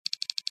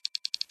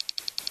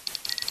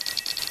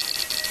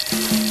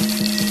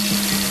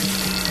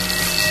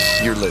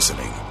You're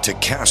listening to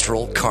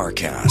Castrol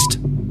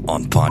CarCast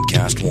on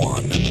Podcast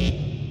One.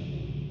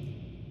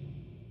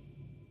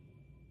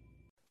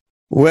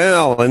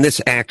 Well, in this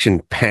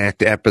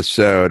action-packed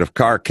episode of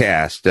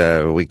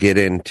CarCast, we get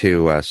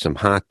into some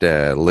hot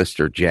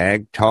Lister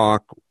Jag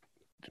talk,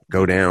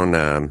 go down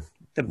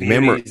the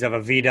beauties of a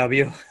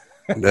VW.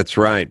 That's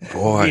right.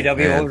 Boy, VW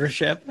man.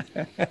 ownership.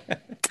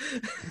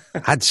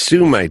 I'd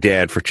sue my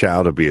dad for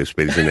child abuse,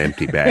 but he's an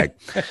empty bag.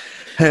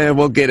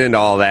 We'll get into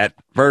all that.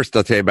 First,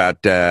 I'll tell you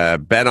about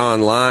Bet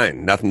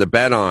Online. Nothing to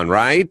bet on,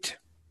 right?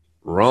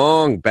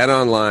 Wrong. Bet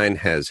Online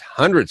has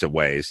hundreds of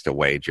ways to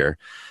wager.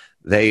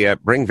 They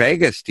bring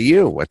Vegas to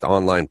you with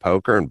online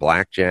poker and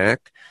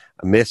blackjack.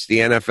 Miss the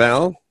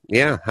NFL?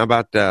 Yeah, how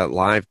about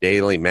live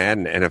daily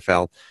Madden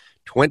NFL?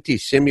 20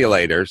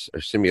 simulators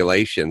or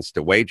simulations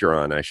to wager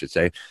on, I should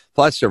say,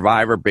 plus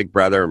Survivor, Big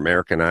Brother,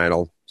 American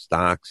Idol,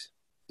 stocks,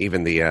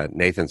 even the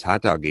Nathan's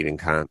hot dog eating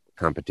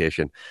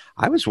competition.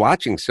 I was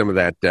watching some of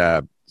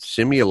that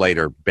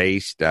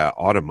simulator-based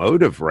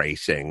automotive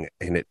racing,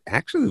 and it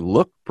actually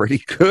looked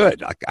pretty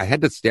good. I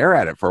had to stare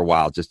at it for a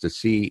while just to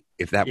see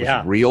if that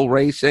was real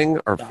racing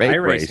or the fake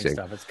iRacing racing.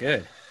 Stuff, it's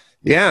good.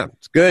 Yeah,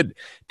 it's good.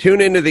 Tune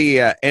into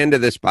the end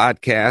of this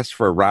podcast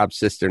for Rob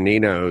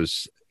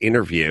Cisternino's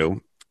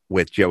interview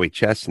with Joey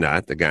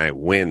Chestnut, the guy who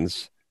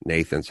wins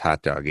Nathan's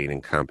hot dog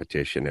eating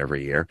competition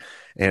every year.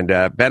 And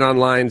Bet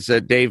Online's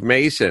Dave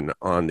Mason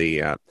on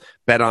the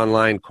Bet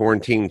Online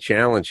Quarantine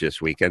Challenge this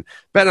weekend.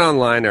 Bet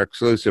Online, our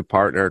exclusive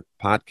partner,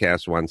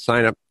 Podcast One.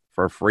 Sign up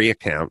for a free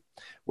account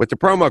with the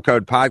promo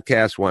code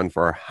Podcast One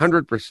for a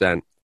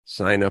 100%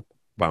 sign-up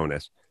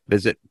bonus.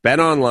 Visit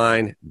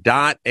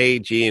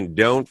betonline.ag and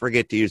don't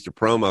forget to use the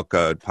promo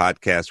code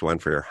Podcast One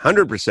for your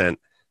 100%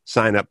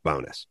 sign-up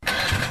bonus.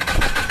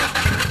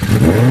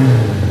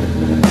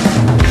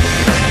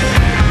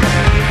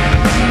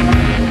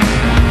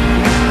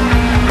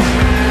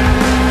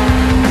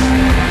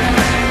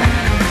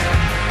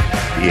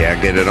 Yeah,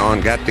 get it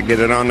on. Got to get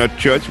it on. No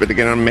choice but to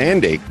get on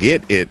mandate.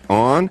 Get it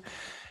on.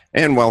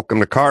 And welcome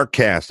to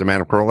CarCast. I'm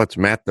Adam Carolla. It's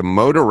Matt, the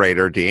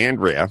Moderator,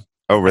 DeAndrea,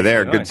 over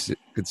there. Good to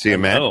see you,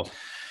 Matt.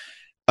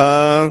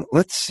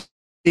 Let's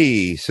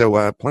see.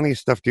 So plenty of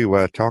stuff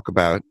to talk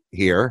about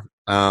here.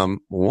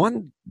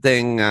 One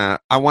thing,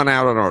 I went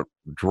out on a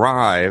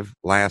drive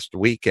last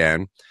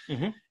weekend,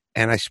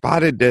 and I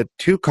spotted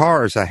two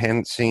cars I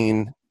hadn't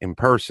seen in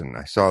person.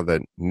 I saw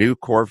the new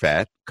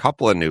Corvette,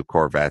 couple of new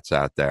Corvettes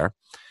out there.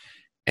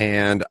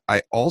 And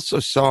I also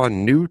saw a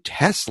new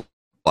Tesla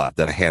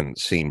that I hadn't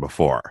seen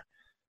before.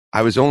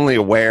 I was only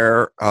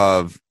aware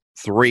of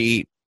four,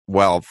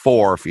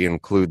 if you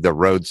include the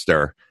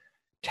Roadster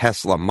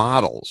Tesla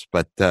models.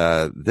 But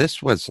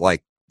this was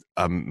like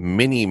a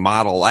mini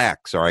Model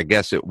X, or I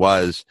guess it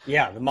was.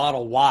 Yeah, the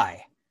Model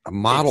Y. A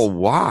Model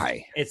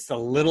Y. It's the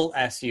little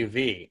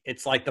SUV.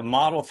 It's like the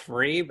Model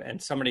 3,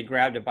 and somebody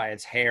grabbed it by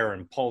its hair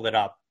and pulled it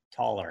up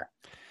taller.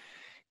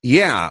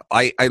 Yeah,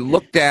 I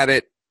looked at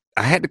it.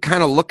 I had to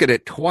kind of look at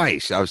it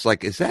twice. I was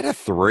like, is that a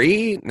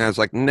 3? And I was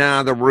like,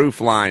 no, the roof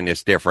line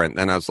is different.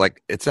 And I was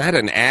like, is that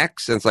an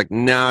X? And it's like,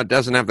 no, it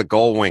doesn't have the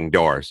gull wing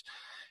doors.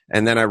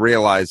 And then I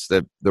realized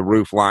that the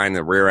roof line,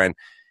 the rear end,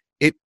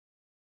 it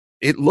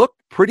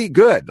looked pretty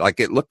good. Like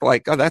it looked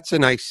like, oh, that's a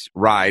nice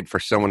ride for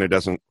someone who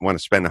doesn't want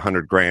to spend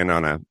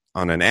 $100,000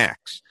 on an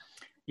X.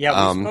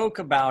 Yeah, we spoke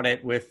about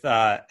it with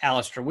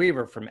Alistair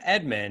Weaver from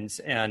Edmunds,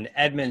 and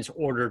Edmunds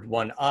ordered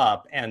one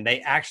up, and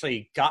they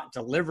actually got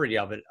delivery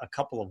of it a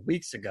couple of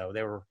weeks ago.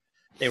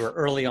 They were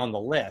early on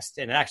the list,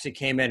 and it actually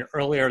came in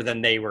earlier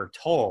than they were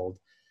told.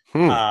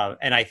 And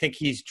I think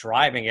he's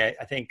driving it.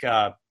 I think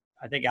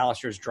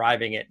Alistair's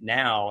driving it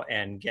now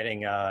and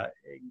getting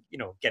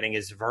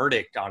his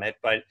verdict on it.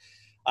 But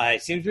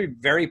it seems to be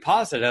very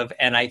positive,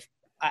 and I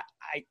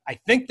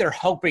think they're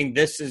hoping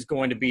this is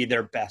going to be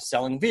their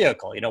best-selling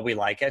vehicle. You know, we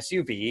like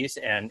SUVs,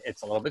 and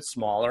it's a little bit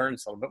smaller and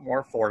it's a little bit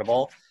more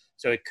affordable.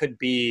 So it could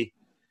be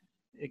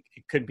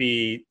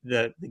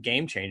the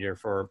game changer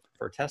for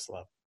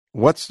Tesla.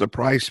 What's the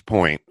price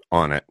point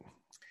on it?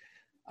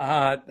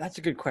 That's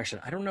a good question.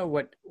 I don't know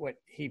what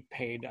he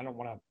paid. I don't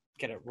want to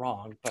get it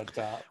wrong, but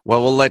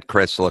well, we'll let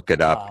Chris look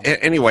it up.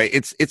 Anyway,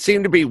 it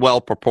seemed to be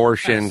well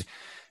proportioned.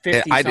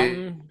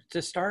 50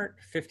 to start.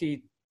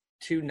 52.9.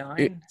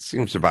 It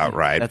seems about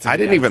right. I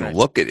didn't even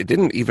look at it. It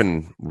didn't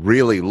even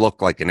really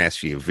look like an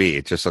SUV.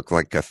 It just looked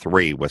like a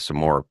 3 with some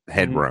more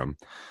headroom.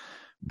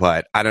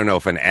 But I don't know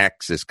if an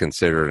X is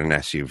considered an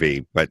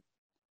SUV. But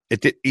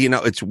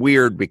it's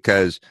weird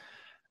because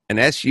an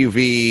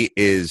SUV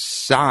is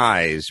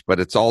size,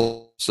 but it's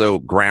also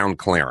ground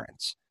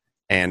clearance.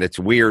 And it's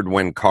weird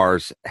when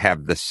cars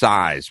have the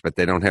size, but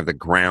they don't have the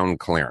ground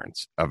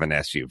clearance of an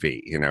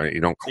SUV. You know,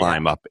 you don't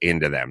climb up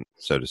into them,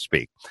 so to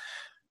speak.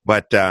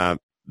 But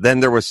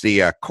then there was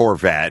the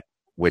Corvette,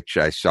 which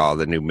I saw,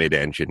 the new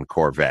mid-engine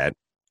Corvette,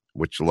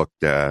 which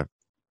looked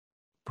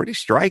pretty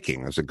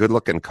striking. It was a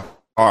good-looking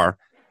car.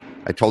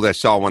 I told you I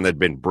saw one that had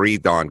been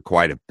breathed on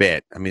quite a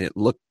bit. I mean, it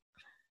looked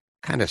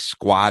kind of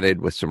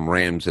squatted with some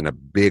rims and a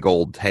big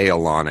old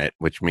tail on it,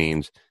 which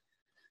means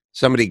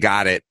somebody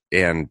got it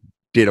and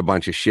did a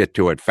bunch of shit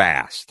to it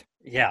fast.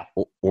 Yeah.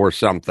 Or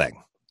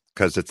something,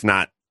 because it's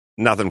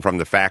nothing from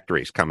the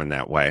factories coming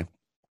that way.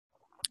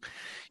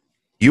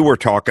 You were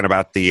talking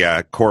about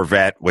the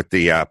Corvette with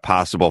the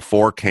possible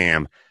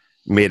 4-cam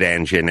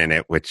mid-engine in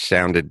it, which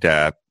sounded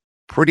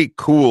pretty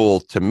cool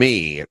to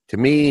me. To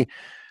me,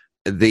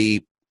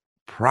 the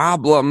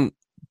problem,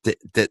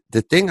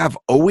 the thing I've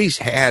always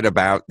had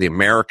about the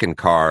American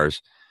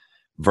cars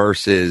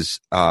versus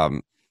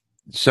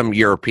some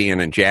European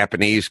and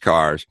Japanese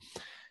cars,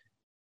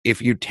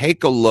 if you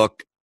take a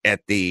look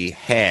at the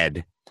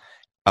head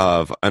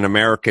of an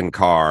American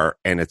car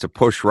and it's a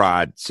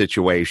pushrod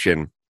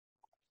situation,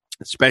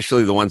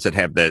 especially the ones that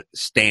have the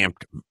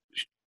stamped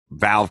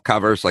valve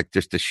covers, like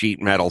just the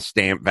sheet metal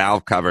stamped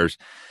valve covers,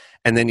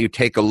 and then you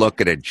take a look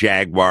at a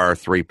Jaguar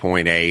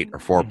 3.8 or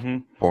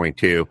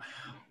 4.2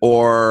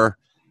 or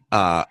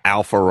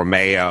Alfa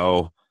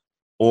Romeo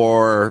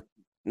or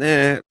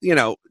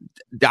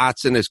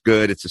Datsun is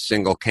good. It's a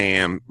single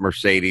cam.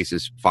 Mercedes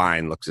is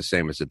fine. Looks the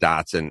same as a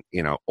Datsun,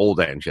 old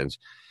engines,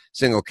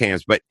 single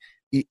cams,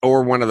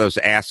 or one of those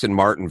Aston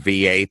Martin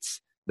V8s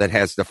that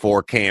has the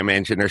 4-cam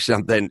engine or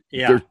something.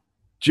 Yeah. There's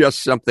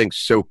just something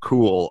so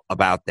cool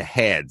about the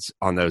heads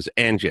on those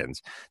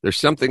engines. There's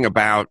something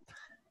about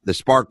the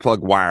spark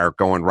plug wire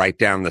going right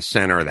down the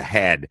center of the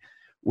head,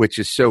 which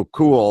is so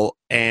cool.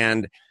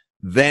 And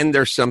then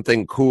there's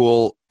something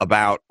cool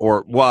about,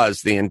 or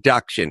was, the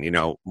induction,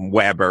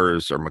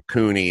 Weber's or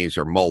Mikuni's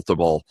or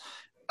multiple,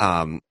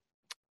 multiple,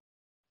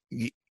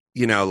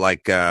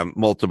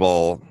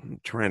 I'm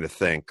trying to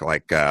think,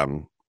 like a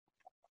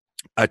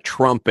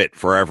trumpet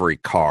for every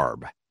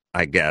carb,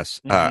 I guess,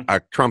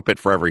 a trumpet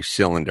for every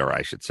cylinder,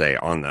 I should say,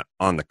 on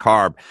the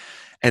carb.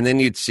 And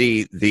then you'd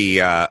see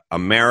the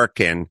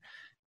American,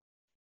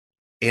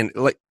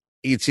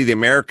 you'd see the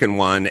American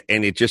one,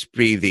 and it'd just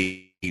be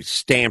the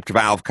stamped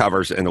valve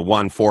covers and the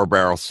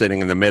 4-barrel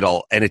sitting in the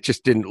middle, and it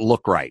just didn't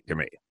look right to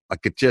me.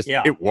 Like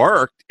it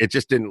worked. It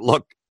just didn't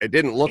look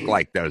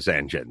like those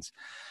engines.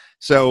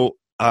 So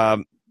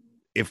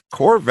if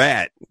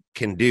Corvette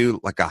can do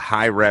like a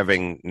high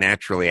revving,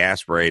 naturally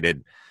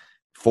aspirated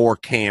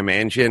 4-cam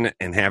engine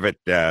and have it,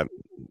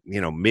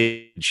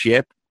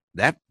 mid-ship,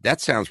 that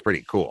sounds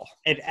pretty cool.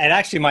 It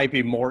actually might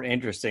be more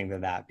interesting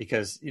than that,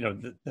 because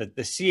the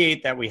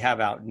C8 that we have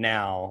out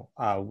now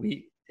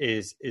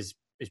is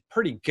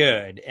pretty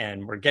good,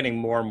 and we're getting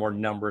more and more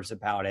numbers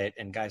about it.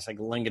 And guys like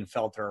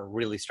Lingenfelter are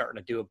really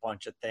starting to do a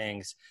bunch of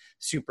things,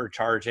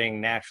 supercharging,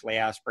 naturally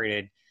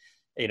aspirated,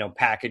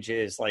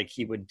 packages like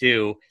he would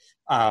do.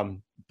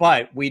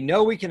 But we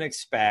know we can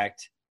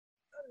expect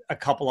a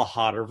couple of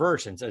hotter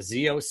versions, a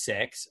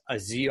Z06, a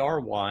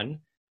ZR1,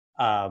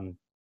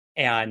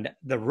 and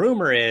the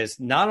rumor is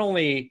not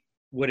only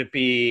would it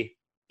be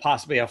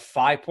possibly a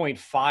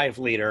 5.5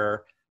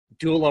 liter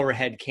dual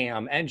overhead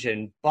cam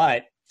engine,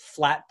 but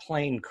flat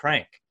plane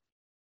crank,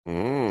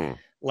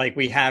 like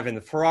we have in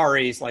the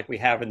Ferraris, like we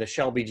have in the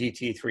Shelby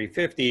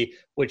GT350,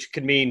 which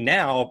could mean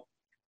now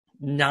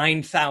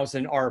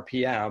 9,000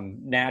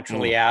 RPM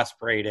naturally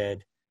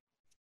aspirated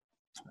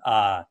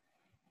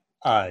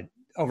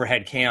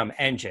overhead cam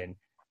engine,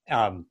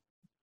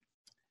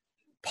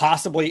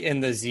 possibly in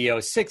the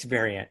Z06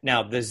 variant.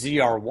 Now, the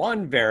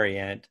ZR1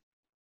 variant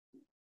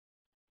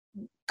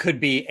could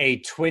be a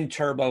twin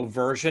turbo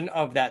version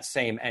of that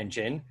same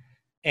engine.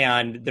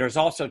 And there's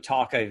also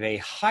talk of a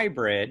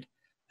hybrid,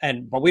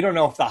 but we don't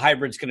know if the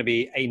hybrid's going to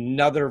be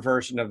another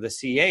version of the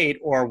C8,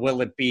 or will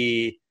it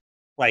be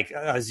like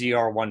a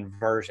ZR1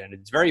 version.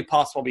 It's very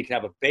possible we can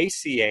have a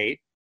base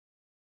C8.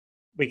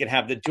 We can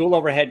have the dual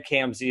overhead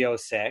cam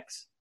Z06.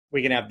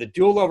 We can have the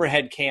dual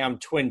overhead cam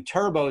twin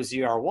turbo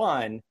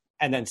ZR1,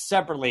 and then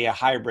separately a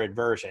hybrid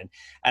version.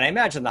 And I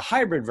imagine the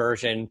hybrid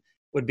version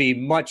would be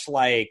much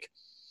like,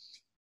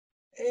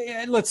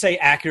 let's say,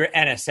 Acura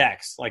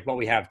NSX, like what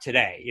we have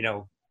today.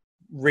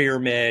 Rear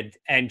mid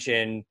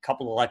engine,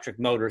 couple electric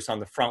motors on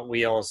the front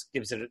wheels,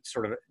 gives it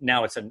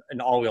now it's an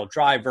all-wheel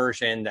drive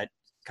version that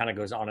kind of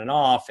goes on and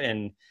off,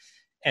 and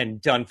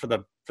done for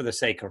the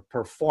sake of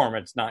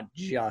performance, not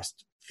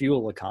just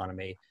fuel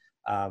economy.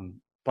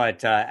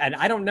 But and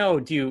I don't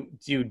know, do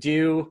you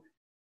do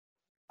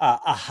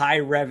a high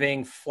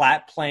revving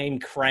flat plane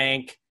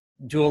crank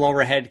dual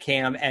overhead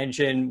cam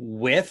engine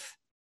with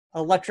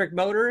electric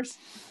motors?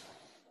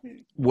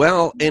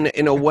 Well,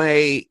 in a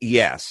way,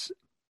 yes.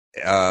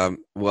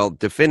 Well,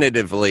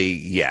 definitively,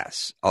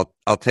 yes.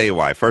 I'll tell you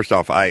why. First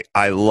off, I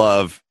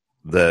love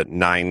the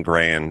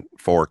 $9,000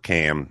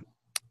 4-cam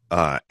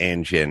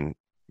engine,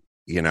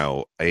 in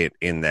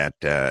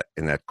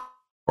that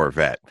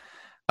Corvette,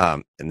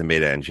 in the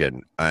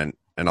mid-engine, and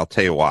I'll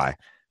tell you why.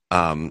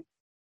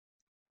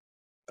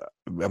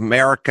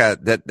 America,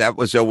 that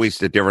was always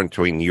the difference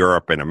between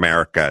Europe and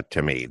America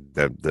to me.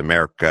 The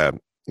America,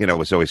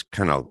 was always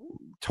kind of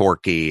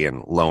torquey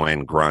and low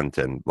end grunt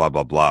and blah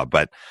blah blah.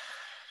 But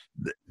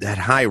that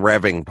high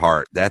revving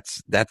part,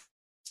 that's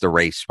the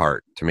race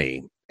part to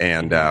me,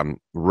 and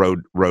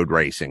road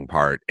racing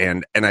part,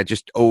 and I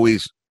just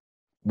always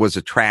was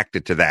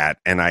attracted to that,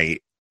 and I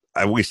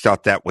always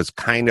thought that was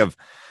kind of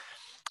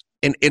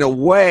in a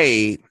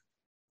way,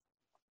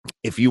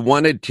 if you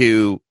wanted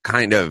to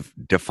kind of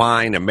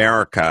define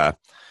America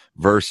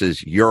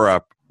versus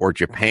Europe or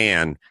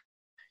Japan,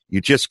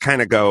 you just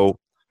kind of go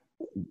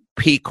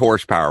peak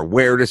horsepower.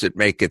 Where does it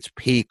make its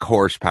peak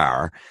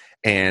horsepower?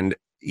 And,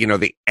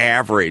 the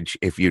average,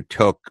 if you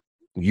took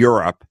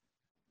Europe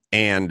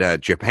and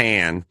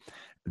Japan,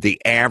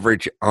 the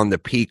average on the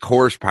peak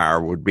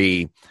horsepower would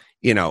be,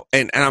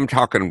 and I'm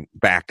talking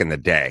back in the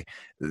day,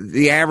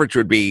 the average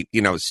would be,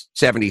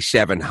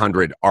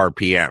 7,700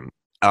 RPM.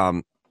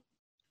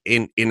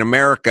 In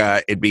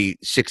America, it'd be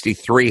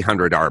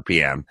 6,300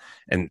 RPM,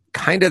 and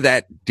kind of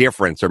that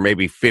difference, or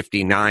maybe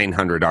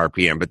 5,900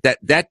 RPM. But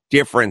that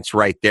difference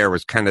right there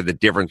was kind of the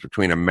difference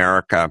between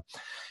America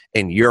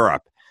and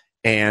Europe.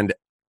 And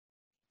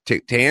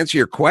to answer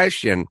your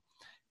question,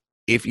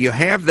 if you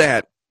have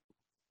that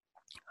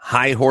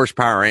high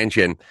horsepower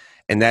engine,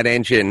 and that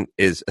engine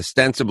is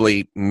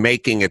ostensibly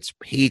making its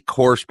peak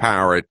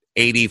horsepower at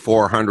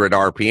 8,400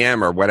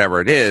 RPM or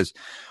whatever it is,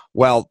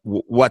 well,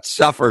 what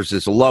suffers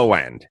is low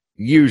end,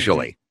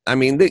 usually. I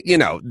mean,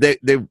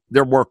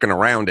 they're working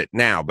around it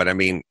now, but I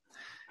mean,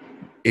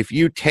 if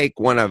you take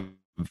one of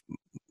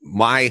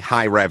my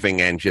high revving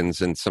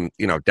engines and some,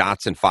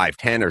 Datsun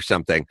 510 or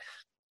something,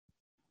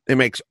 it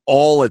makes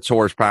all its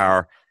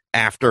horsepower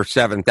after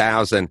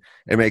 7,000.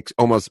 It makes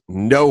almost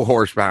no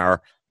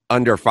horsepower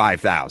under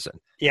 5,000.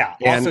 Yeah.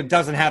 Also,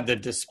 doesn't have the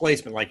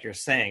displacement like you're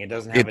saying. It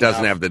doesn't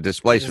have the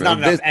displacement. There's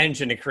not enough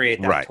engine to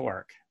create that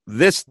torque.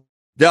 This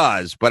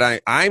does,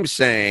 but I'm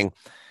saying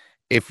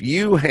if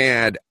you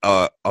had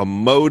a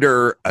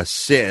motor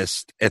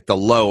assist at the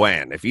low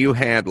end, if you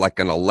had like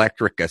an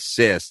electric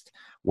assist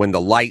when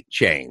the light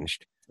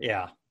changed,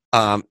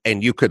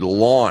 and you could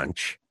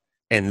launch,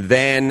 and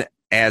then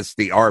as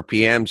the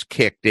RPMs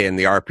kicked in,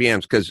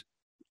 because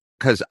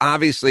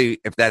obviously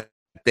if that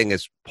thing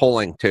is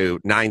pulling to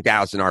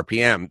 9,000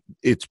 RPM,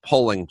 it's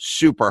pulling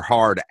super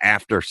hard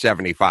after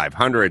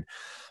 7,500,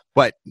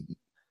 but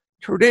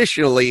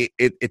traditionally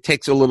it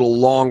takes a little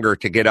longer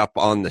to get up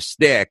on the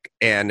stick.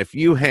 And if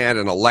you had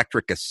an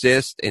electric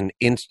assist and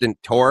instant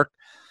torque,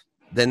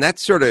 then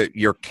that's sort of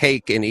your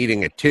cake and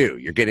eating it too.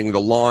 You're getting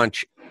the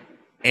launch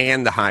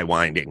and the high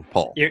winding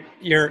pull.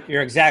 You're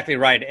exactly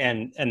right.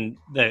 And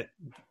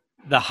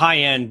the high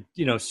end,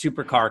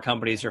 supercar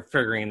companies are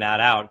figuring that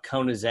out.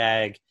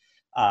 Koenigsegg,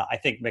 I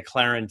think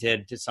McLaren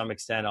did to some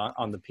extent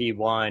on the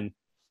P1.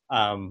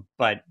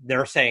 But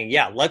they're saying,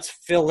 let's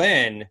fill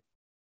in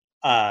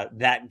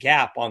that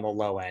gap on the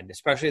low end,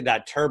 especially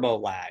that turbo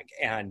lag.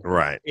 And,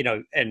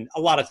 and a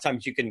lot of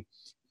times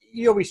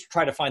you always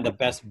try to find the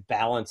best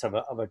balance of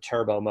a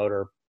turbo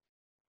motor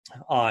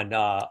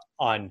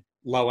on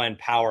low end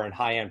power and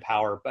high end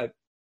power, but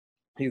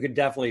you could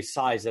definitely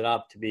size it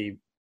up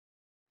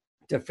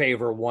to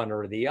favor one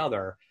or the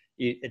other.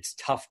 It's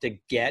tough to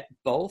get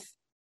both.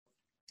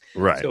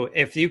 Right. So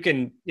if you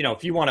can,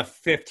 if you want a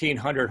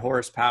 1,500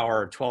 horsepower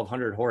or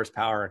 1,200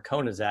 horsepower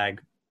Koenigsegg,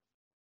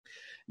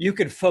 you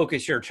could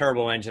focus your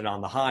turbo engine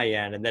on the high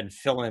end and then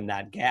fill in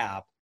that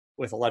gap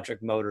with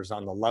electric motors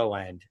on the low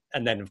end.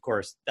 And then, of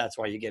course, that's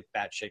why you get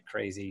batshit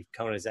crazy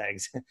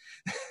Koenigsegg's.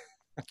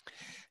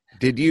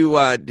 Did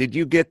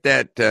you get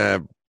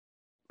that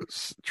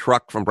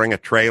truck from Bring a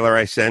Trailer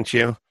I sent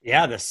you?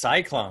 Yeah, the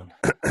Cyclone.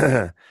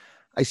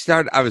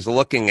 I was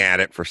looking at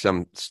it for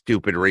some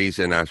stupid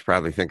reason. I was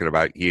probably thinking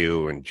about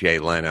you and Jay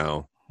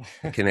Leno.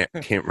 I can't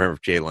remember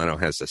if Jay Leno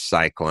has the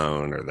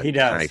Cyclone or the he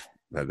does.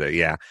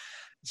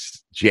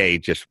 Jay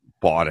just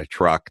bought a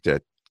truck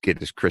to get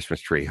his Christmas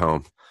tree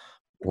home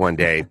one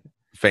day,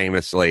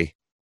 famously.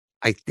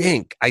 I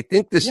think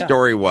the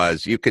story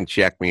was, you can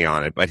check me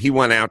on it, but he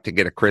went out to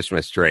get a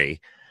Christmas tree,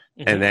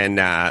 and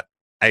then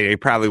he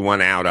probably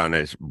went out on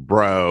his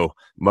bro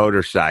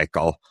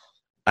motorcycle,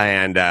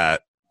 and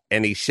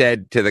he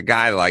said to the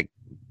guy, like,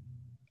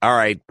 all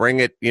right, bring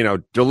it,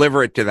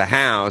 deliver it to the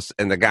house.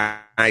 And the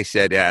guy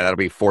said, yeah, that'll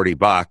be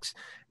 $40.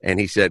 And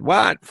he said,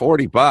 what,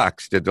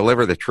 $40 to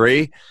deliver the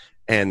tree?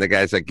 And the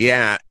guy's like,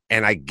 yeah.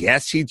 And I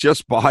guess he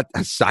just bought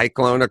a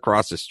Cyclone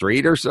across the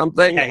street or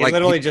something. Yeah, he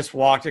literally just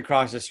walked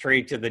across the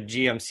street to the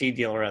GMC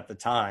dealer at the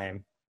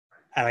time.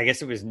 And I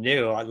guess it was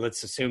new.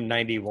 Let's assume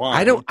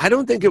 91. I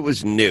don't think it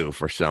was new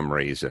for some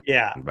reason.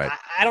 Yeah, but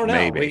I don't know.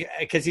 Maybe.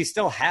 Because he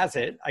still has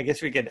it. I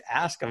guess we could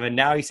ask him. And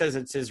now he says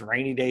it's his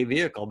rainy day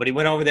vehicle. But he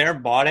went over there,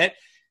 bought it,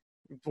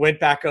 went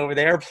back over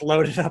there,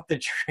 loaded up the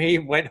tree,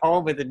 went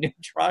home with a new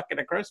truck and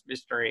a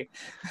Christmas tree.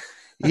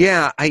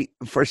 Yeah,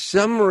 for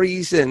some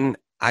reason,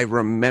 I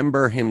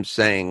remember him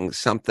saying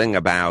something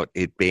about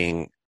it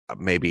being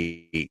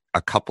maybe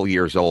a couple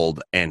years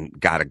old and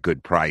got a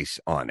good price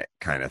on it,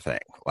 kind of thing.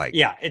 Like,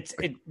 yeah, it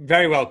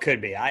very well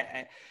could be.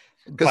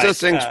 Because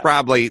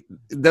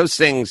those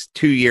things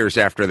 2 years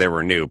after they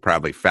were new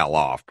probably fell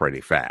off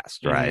pretty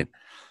fast, right?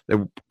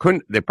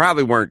 They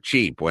probably weren't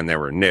cheap when they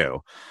were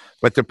new.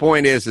 But the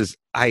point is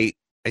I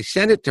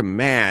sent it to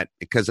Matt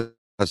because I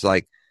was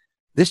like,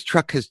 this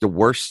truck has the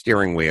worst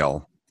steering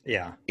wheel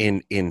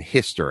in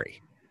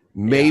history.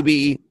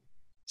 Maybe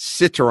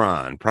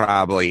Citroen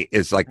probably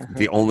is like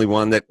the only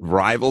one that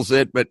rivals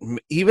it. But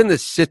even the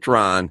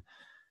Citroen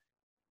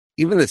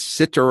or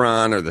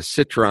the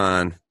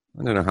Citroen,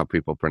 I don't know how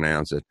people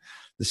pronounce it.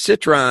 The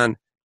Citroen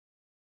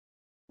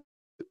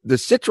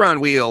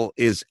wheel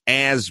is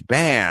as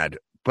bad,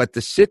 but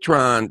the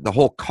Citroen, the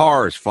whole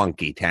car is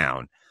funky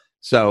town.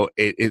 So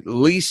it at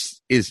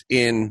least is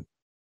in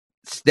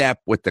step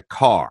with the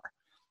car.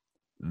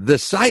 The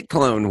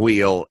Cyclone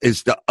wheel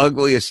is the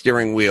ugliest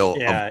steering wheel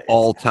of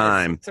all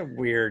time. It's a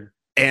weird.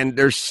 And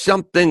there's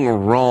something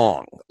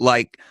wrong.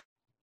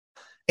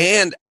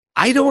 And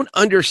I don't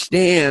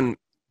understand.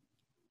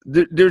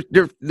 There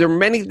are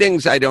many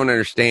things I don't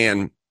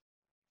understand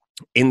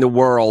in the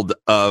world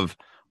of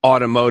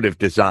automotive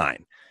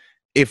design.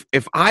 If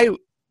I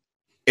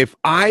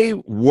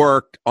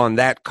worked on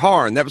that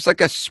car, and that was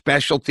like a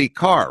specialty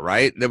car,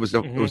 right? It was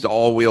it was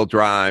all-wheel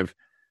drive.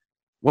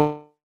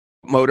 What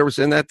motor was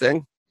in that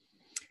thing?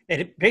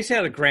 It basically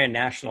had a Grand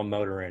National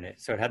motor in it,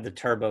 so it had the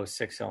turbo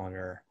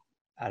 6-cylinder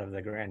out of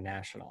the Grand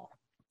National.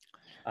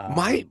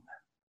 My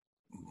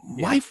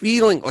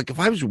feeling, like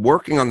if I was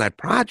working on that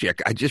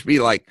project, I'd just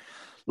be like,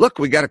 look,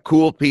 we got a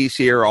cool piece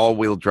here,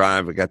 all-wheel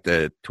drive. We got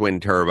the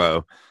twin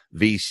turbo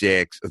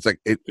V6. It's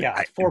like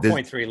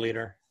 4.3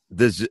 liter.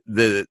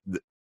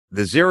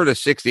 The 0 to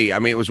 60. I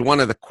mean, it was one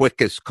of the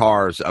quickest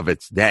cars of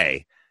its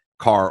day,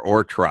 car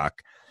or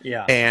truck.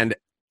 Yeah,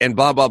 and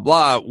blah blah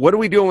blah. What are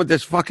we doing with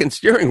this fucking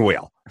steering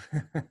wheel?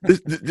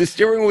 The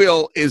steering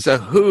wheel is a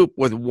hoop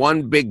with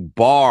one big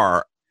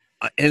bar,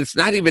 and it's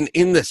not even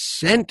in the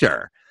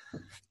center.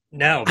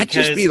 No, I'd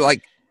just be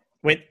like,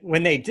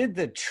 when they did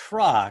the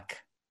truck,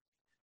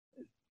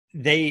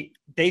 they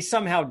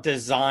somehow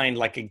designed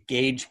like a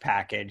gauge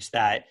package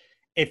that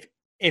if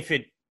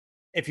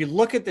you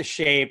look at the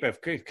shape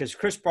of, because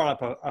Chris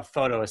brought up a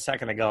photo a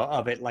second ago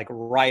of it, like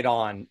right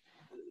on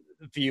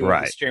view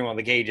of the steering wheel,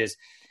 the gauges,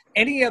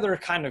 any other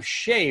kind of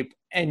shape,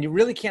 and you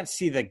really can't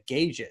see the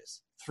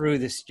gauges through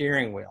the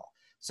steering wheel.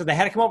 So they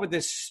had to come up with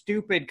this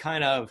stupid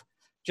kind of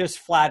just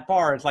flat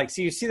bar. It's like,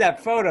 so you see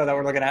that photo that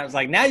we're looking at, it's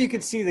like, now you can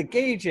see the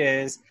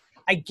gauges.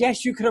 I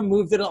guess you could have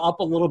moved it up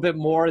a little bit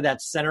more.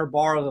 That center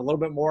bar was a little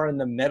bit more in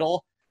the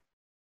middle.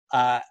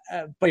 But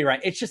you're right.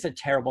 It's just a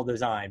terrible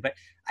design. But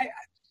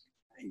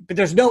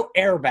there's no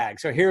airbag.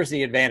 So here's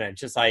the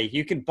advantage. It's like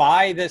you can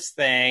buy this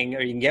thing,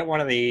 or you can get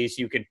one of these.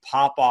 You could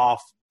pop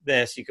off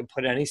this. You can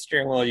put any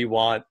steering wheel you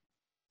want.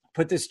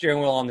 Put the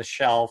steering wheel on the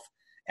shelf,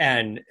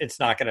 and it's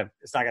not gonna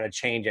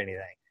change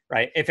anything,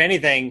 right? If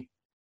anything,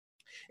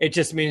 it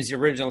just means the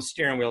original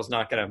steering wheel is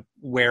not gonna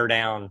wear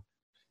down,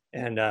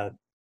 and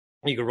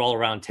you can roll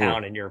around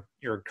town in your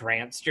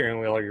Grant steering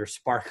wheel or your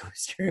Sparco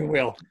steering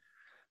wheel.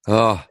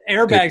 Oh,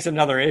 airbag's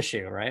another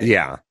issue, right?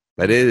 Yeah,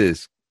 but it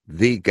is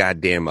the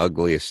goddamn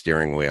ugliest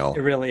steering wheel.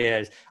 It really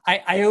is.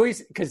 I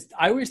always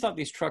thought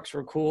these trucks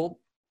were cool,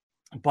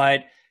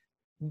 but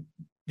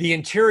the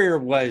interior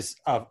was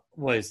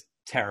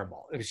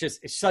terrible.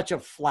 It's such a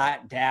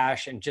flat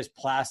dash and just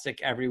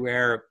plastic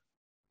everywhere.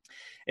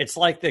 It's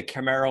like the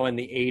Camaro in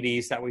the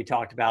 80s that we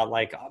talked about.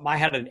 Like I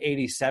had an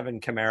 87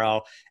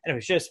 Camaro, and it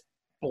was just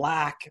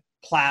black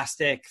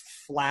plastic,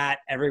 flat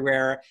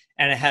everywhere,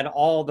 and it had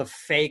all the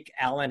fake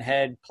Allen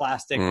head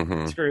plastic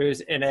screws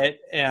in it,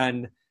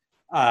 and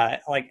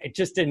it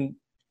just didn't.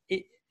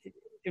 It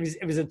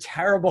was a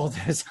terrible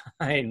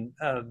design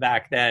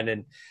back then,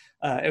 and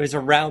it was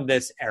around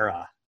this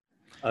era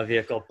of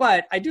vehicle.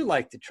 But I do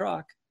like the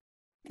truck.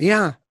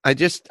 Yeah,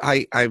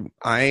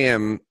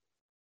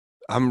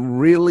 I'm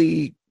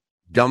really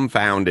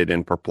dumbfounded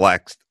and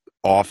perplexed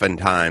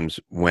oftentimes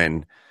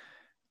when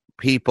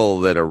people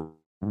that are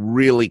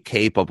really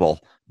capable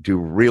do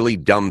really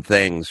dumb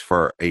things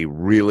for a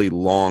really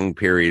long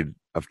period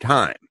of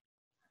time.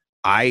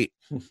 I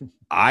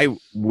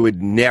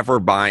would never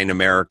buy an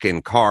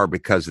American car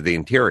because of the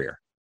interior.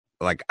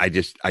 Like I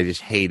just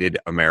hated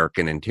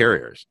American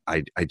interiors.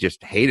 I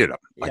just hated them.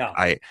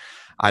 Like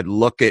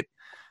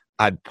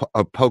I'd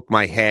poke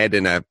my head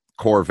in a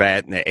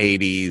Corvette in the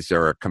 80s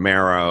or a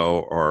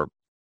Camaro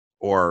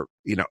or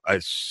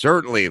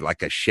certainly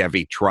like a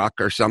Chevy truck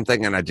or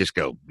something, and I just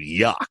go,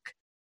 yuck.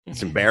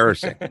 It's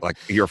embarrassing. Like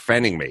you're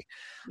offending me.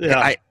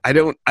 Yeah. I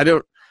don't.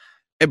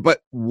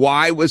 But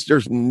why was there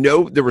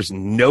was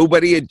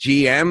nobody at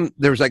GM?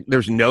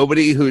 There's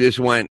nobody who just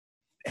went,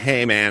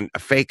 hey man, a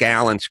fake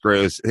Allen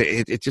screws.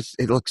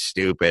 It looks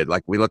stupid.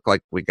 Like we look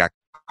like we got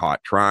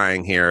caught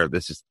trying here.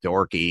 This is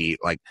dorky.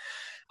 Like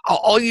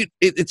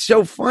it's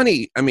so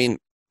funny. I mean,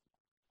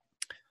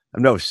 I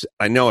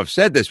know I've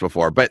said this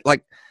before, but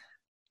like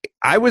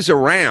I was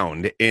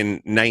around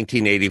in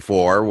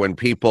 1984 when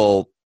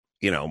people,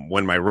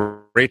 when my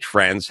rich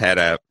friends had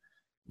a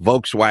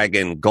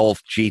Volkswagen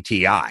Golf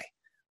GTI,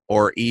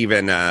 or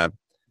even a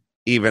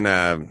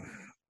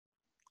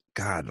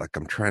God, like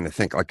I'm trying to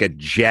think, like a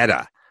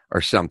Jetta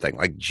or something.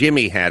 Like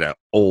Jimmy had an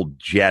old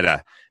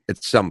Jetta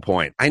at some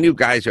point. I knew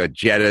guys who had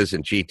Jettas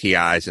and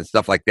GTIs and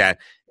stuff like that.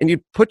 And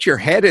you'd put your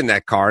head in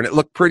that car and it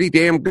looked pretty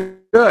damn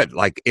good,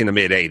 like in the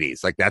mid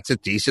 80s. Like that's a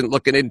decent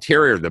looking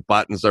interior. The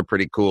buttons are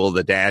pretty cool.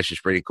 The dash is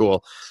pretty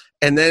cool.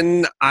 And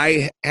then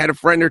I had a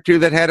friend or two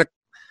that had a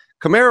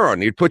Camaro,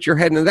 and you'd put your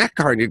head into that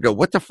car and you'd go,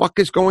 what the fuck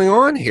is going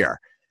on here?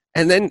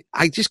 And then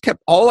I just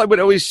kept, all I would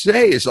always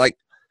say is like,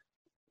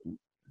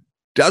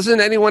 doesn't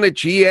anyone at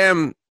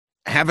GM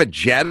have a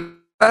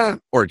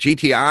Jetta or a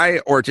GTI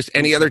or just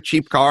any other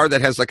cheap car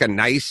that has like a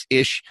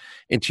nice-ish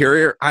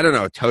interior? I don't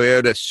know,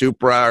 Toyota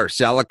Supra or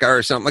Celica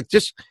or something. Like,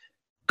 just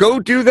go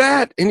do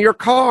that in your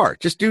car.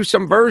 Just do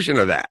some version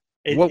of that.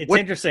 It's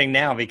interesting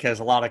now because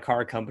a lot of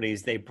car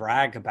companies, they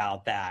brag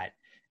about that.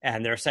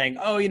 And they're saying,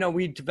 oh,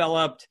 we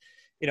developed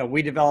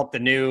the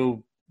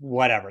new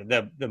whatever,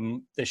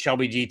 the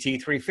Shelby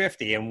GT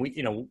 350,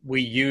 and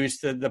we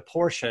used the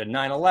Porsche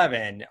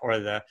 911 or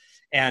the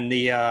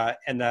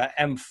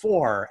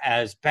M4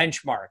 as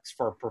benchmarks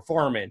for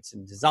performance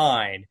and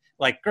design.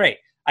 Like, great.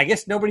 I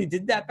guess nobody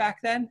did that back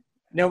then.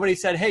 Nobody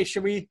said, hey,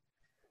 should we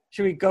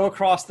go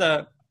across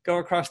the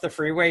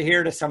freeway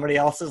here to somebody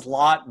else's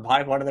lot and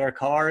buy one of their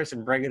cars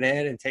and bring it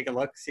in and take a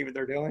look, see what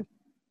they're doing?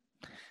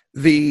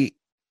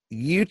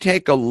 You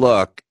take a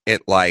look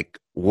at like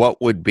what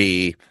would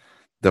be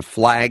the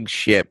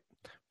flagship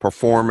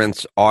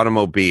performance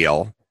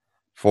automobile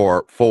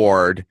for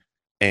Ford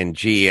and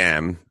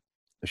GM,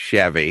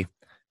 Chevy.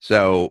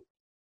 So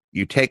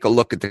you take a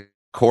look at the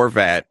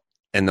Corvette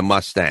and the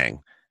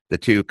Mustang, the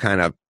two kind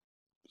of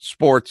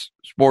sports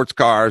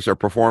cars or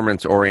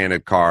performance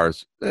oriented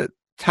cars, the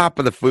top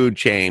of the food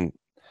chain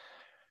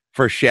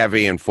for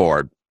Chevy and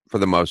Ford for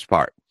the most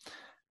part.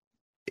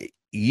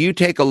 You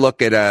take a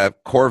look at a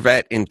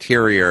Corvette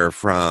interior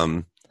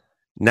from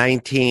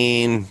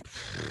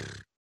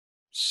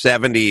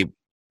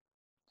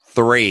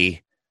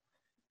 1973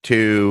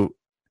 to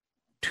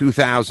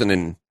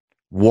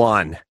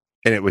 2001,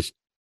 and it was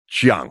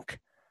junk.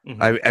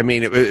 Mm-hmm. I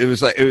mean, it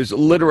was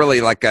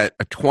literally like a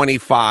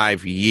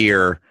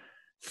 25-year,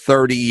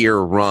 30-year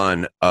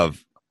run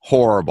of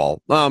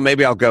horrible. Well,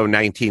 maybe I'll go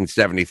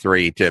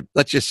 1973 to,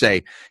 let's just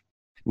say,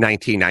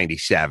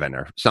 1997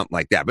 or something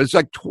like that. But it's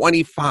like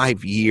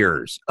 25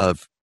 years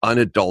of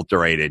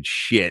unadulterated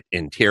shit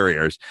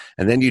interiors.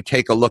 And then you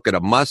take a look at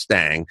a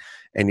Mustang,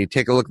 and you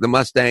take a look at the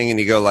Mustang and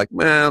you go like,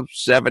 well,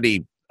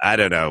 70, I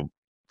don't know,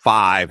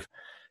 5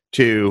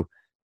 to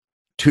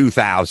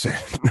 2000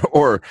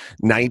 or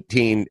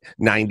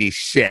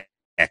 1996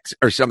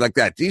 or something like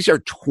that. These are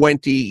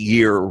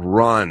 20-year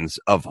runs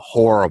of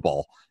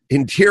horrible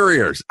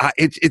interiors.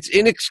 It's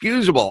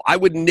inexcusable. I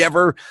would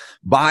never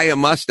buy a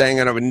Mustang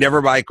and I would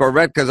never buy a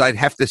Corvette because I'd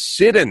have to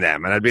sit in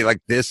them and I'd be like,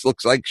 this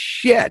looks like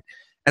shit.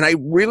 And I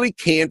really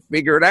can't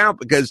figure it out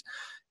because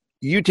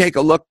you take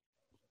a look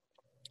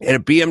at a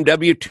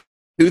BMW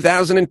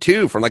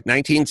 2002 from like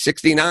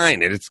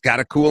 1969 and it's got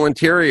a cool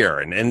interior.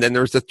 And then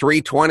there's the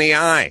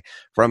 320i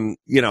from,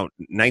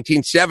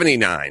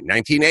 1979,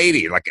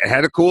 1980. Like, it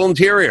had a cool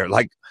interior.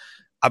 Like,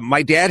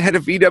 my dad had a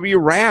VW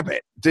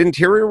Rabbit. The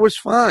interior was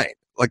fine.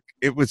 Like,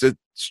 it was a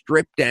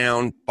stripped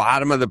down,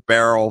 bottom of the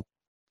barrel,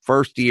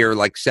 first year,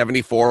 like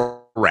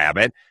 74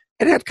 Rabbit.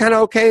 It had kind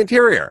of okay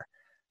interior.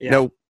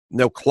 Yeah.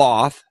 No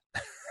cloth.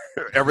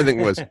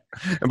 Everything was. And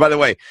by the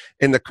way,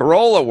 in the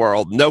Corolla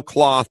world, no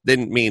cloth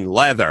didn't mean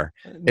leather.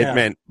 No. It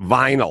meant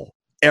vinyl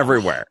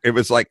everywhere. It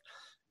was like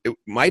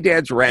my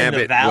dad's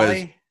Rabbit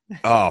was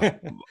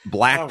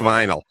black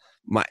vinyl.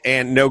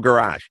 And no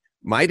garage.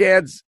 My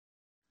dad's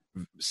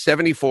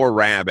 74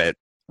 Rabbit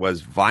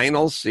was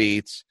vinyl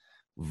seats,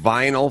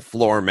 vinyl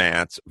floor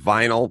mats,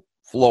 vinyl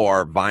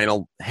floor,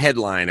 vinyl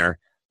headliner,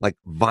 like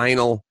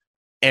vinyl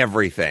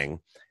everything.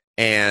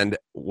 And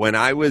when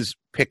I was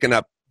picking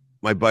up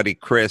my buddy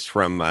Chris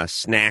from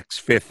Snacks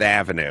Fifth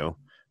Avenue,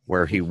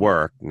 where he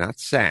worked, not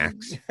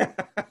Saks,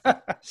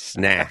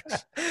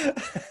 Snacks.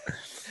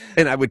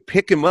 And I would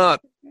pick him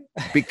up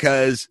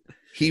because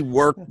he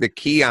worked the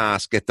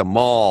kiosk at the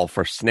mall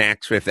for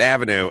Snacks Fifth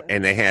Avenue,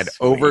 and they had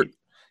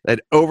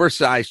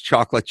oversized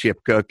chocolate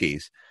chip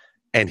cookies,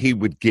 and he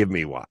would give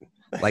me one.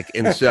 Like,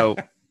 and so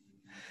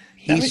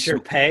that was your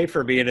pay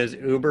for being his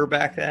Uber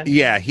back then?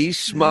 Yeah, he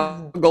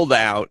smuggled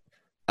out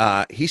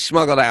a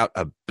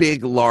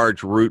big,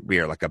 large root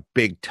beer, like a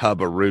big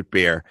tub of root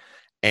beer,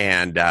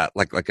 and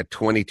like a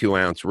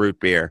 22-ounce root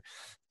beer,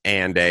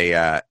 and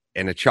a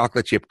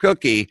chocolate chip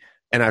cookie.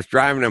 And I was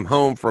driving him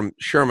home from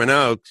Sherman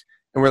Oaks,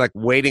 and we're like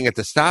waiting at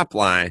the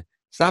stoplight,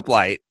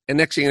 and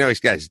next thing you know,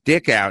 he's got his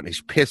dick out and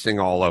he's pissing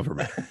all over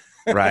me,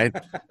 right?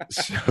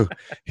 So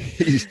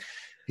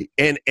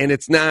and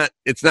it's not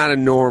a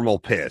normal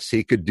piss.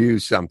 He could do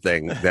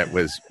something that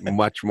was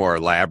much more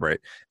elaborate,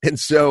 and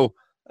so.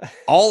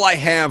 All I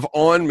have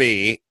on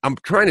me, I'm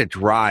trying to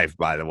drive,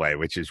 by the way,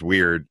 which is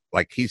weird.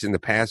 Like, he's in the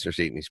passenger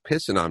seat and he's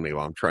pissing on me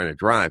while I'm trying to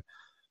drive.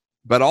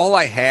 But all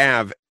I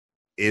have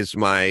is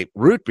my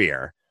root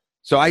beer.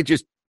 So I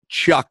just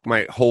chuck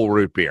my whole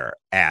root beer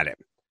at him.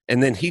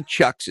 And then he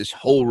chucks his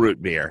whole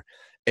root beer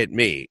at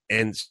me.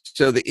 And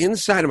so the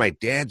inside of my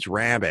dad's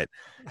Rabbit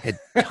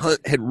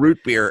had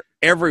root beer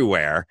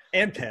everywhere.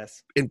 And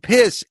piss. And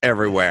piss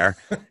everywhere.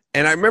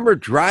 And I remember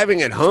driving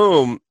it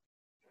home,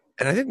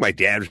 and I think my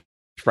dad was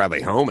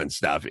probably home and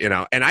stuff,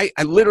 and I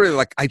literally,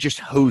 like, I just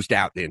hosed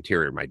out the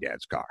interior of my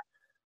dad's car.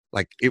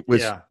 Like it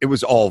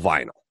was all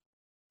vinyl.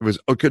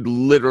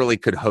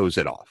 Could hose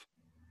it off.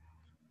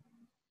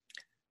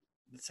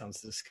 That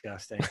sounds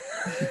disgusting.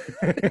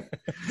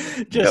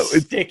 Just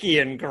sticky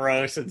and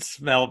gross and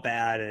smell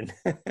bad. And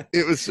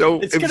it was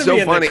so it's going to be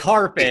in the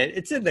carpet.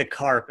 It's in the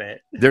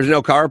carpet. There's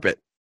no carpet.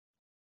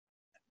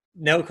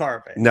 No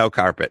carpet. No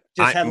carpet.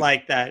 Just had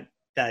like that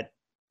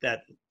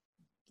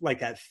like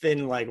that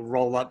thin, like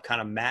roll up kind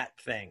of mat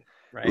thing,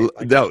 right?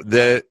 Like no,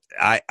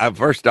 I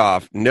first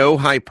off, no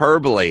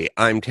hyperbole.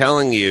 I'm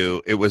telling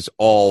you, it was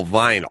all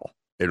vinyl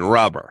and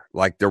rubber.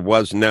 Like there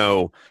was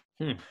no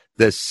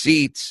the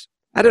seats.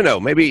 I don't know.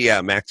 Maybe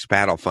Max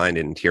Pat will find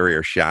an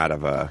interior shot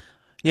of a.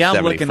 Yeah,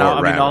 I'm looking.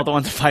 I mean, all the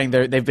ones I'm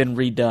finding, they've been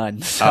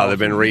redone. So. Oh, they've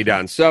been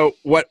redone. So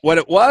what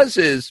it was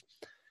is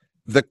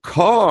the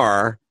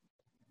car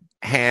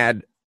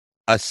had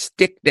a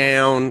stick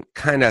down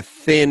kind of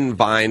thin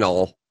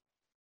vinyl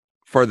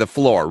for the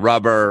floor,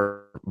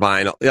 rubber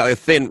vinyl,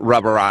 thin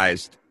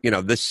rubberized.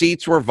 The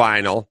seats were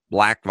vinyl,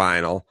 black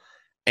vinyl,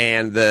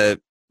 and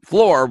the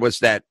floor was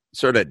that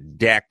sort of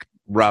deck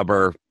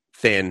rubber,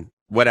 thin,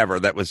 whatever,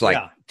 that was like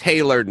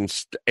tailored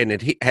and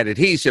it had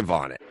adhesive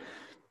on it.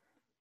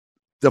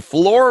 The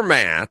floor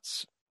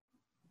mats,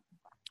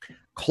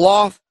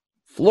 cloth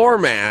floor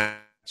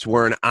mats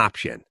were an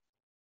option.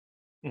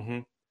 Mm-hmm.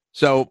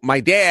 So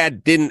my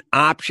dad didn't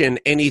option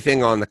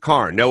anything on the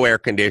car, no air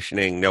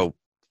conditioning, no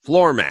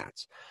floor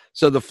mats.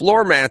 So the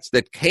floor mats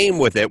that came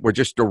with it were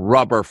just the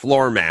rubber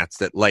floor mats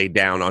that laid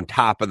down on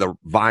top of the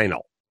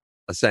vinyl,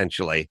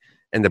 essentially.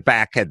 And the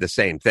back had the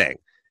same thing.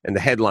 And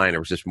the headliner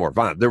was just more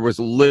vinyl. There was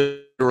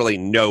literally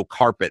no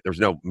carpet. There was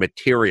no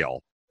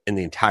material in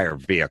the entire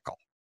vehicle.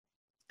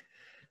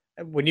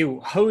 When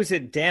you hose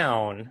it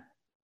down,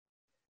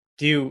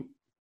 do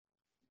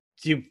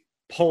you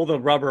pull the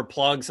rubber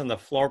plugs on the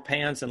floor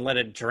pans and let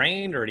it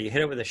drain, or do you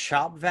hit it with a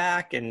shop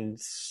vac and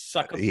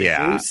suck up the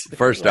goose?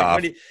 First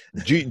off,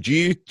 do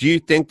you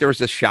think there was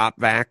a shop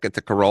vac at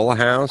the Corolla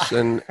house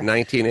in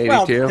 1982?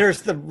 Well,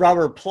 there's the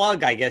rubber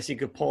plug. I guess you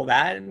could pull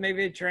that and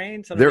maybe it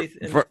drains.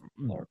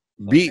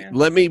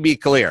 Let me be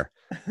clear.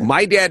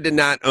 My dad did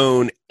not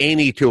own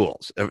any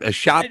tools. A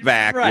shop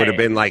vac would have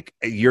been like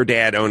your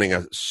dad owning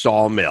a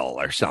sawmill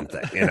or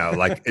something.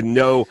 Like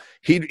no,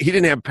 he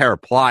didn't have a pair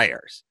of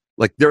pliers.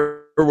 Like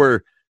there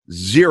were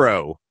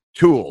zero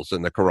tools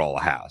in the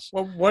Corolla house.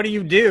 Well, what do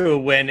you do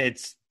when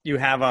you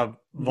have a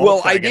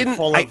Volkswagen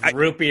full of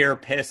root beer,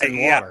 piss, and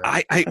water?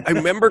 I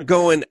remember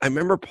I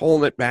remember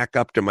pulling it back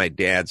up to my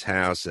dad's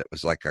house. It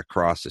was like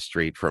across the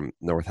street from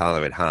North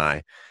Hollywood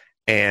High.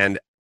 And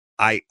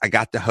I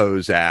got the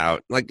hose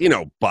out, like,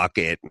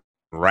 bucket,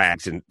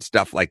 rags and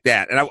stuff like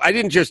that. And I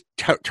didn't just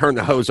turn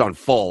the hose on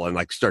full and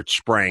like start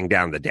spraying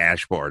down the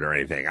dashboard or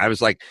anything. I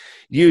was like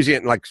using it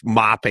and like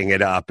mopping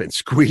it up and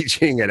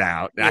squeegeeing it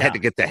out. I had to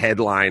get the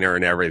headliner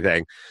and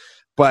everything.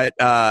 But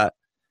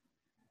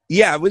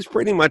it was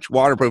pretty much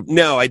waterproof.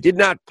 No, I did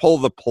not pull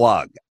the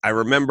plug. I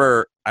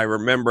remember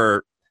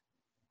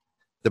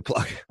the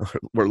plug.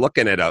 We're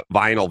looking at a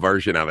vinyl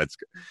version of it.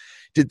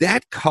 Did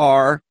that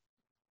car,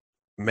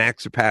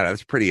 Max Zapata,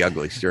 that's a pretty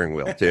ugly steering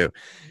wheel too.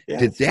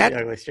 Did that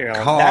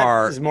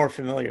car, that is more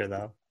familiar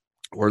though.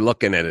 We're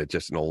looking at it,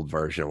 just an old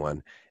version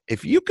one.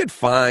 If you could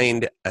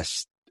find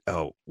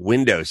a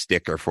window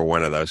sticker for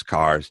one of those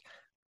cars,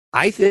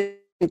 I think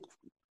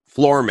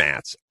floor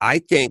mats. I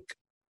think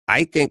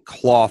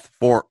cloth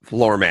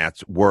floor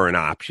mats were an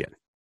option,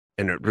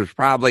 and it was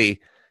probably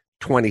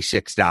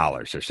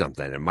 $26 or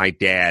something. And my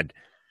dad,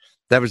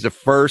 that was the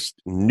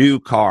first new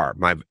car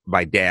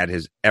my dad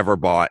has ever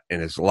bought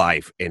in his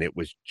life, and it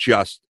was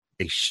just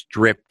a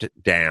stripped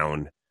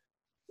down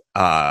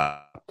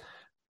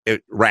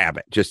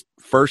Rabbit. Just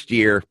first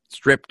year,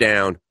 stripped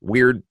down,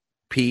 weird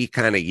pea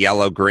kind of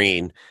yellow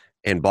green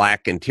and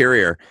black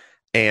interior.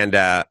 And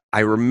all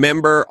I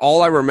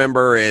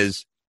remember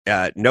is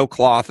no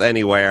cloth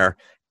anywhere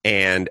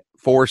and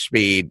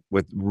 4-speed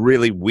with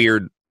really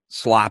weird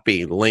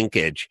sloppy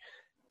linkage,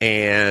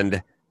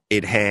 and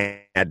it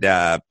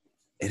had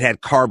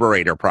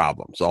carburetor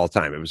problems all the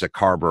time. It was a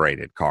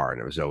carbureted car, and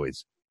there was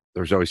always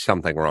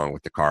something wrong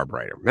with the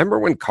carburetor. Remember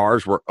when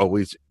cars were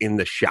always in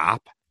the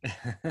shop?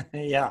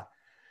 Yeah.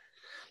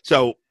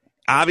 So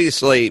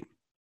obviously,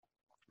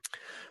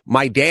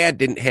 my dad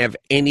didn't have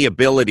any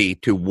ability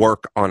to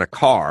work on a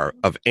car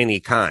of any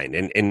kind,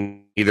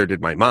 and neither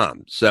did my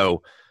mom.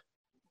 So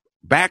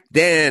back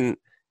then,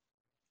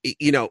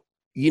 you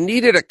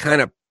needed a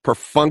kind of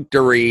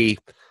perfunctory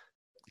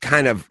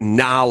kind of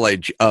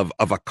knowledge of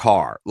a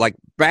car. Like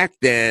back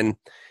then,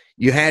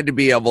 you had to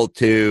be able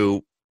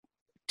to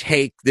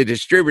take the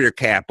distributor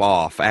cap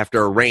off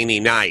after a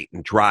rainy night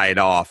and dry it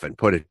off and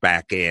put it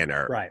back in,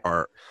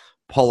 or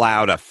pull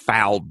out a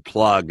fouled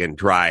plug and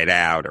dry it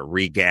out, or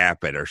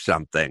regap it or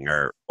something,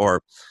 or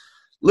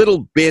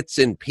little bits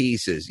and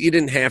pieces. You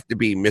didn't have to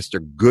be Mr.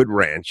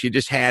 Goodwrench. You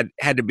just had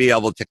to be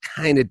able to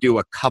kind of do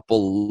a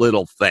couple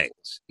little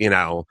things,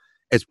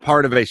 as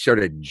part of a sort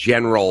of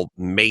general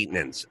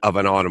maintenance of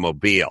an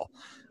automobile.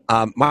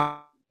 My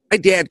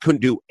dad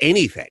couldn't do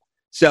anything.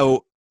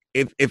 So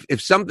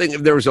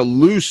if there was a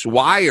loose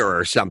wire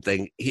or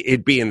something,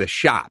 it'd be in the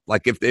shop.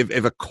 Like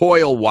if a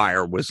coil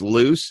wire was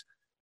loose,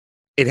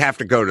 it'd have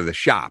to go to the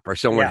shop or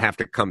someone would have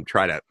to come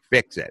try to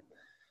fix it.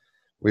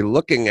 We're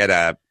looking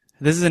at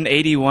This is an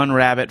 81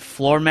 Rabbit.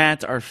 Floor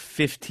mats are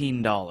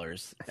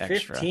 $15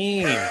 extra.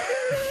 15.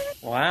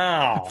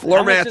 Wow.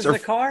 Floor mats are the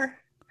car?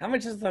 How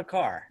much is the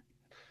car?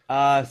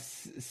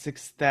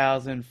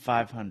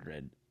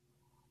 6,500.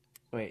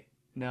 Wait,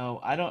 no,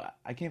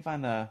 I can't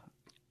find the.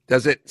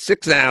 Does it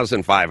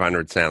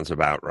 6,500 sounds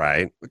about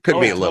right? It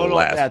could be a little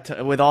less.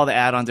 Yeah, with all the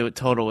add-ons, it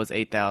total was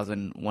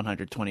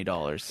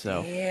 $8,120.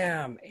 So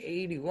damn,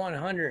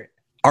 8,100.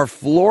 Our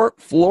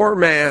floor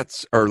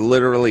mats are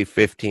literally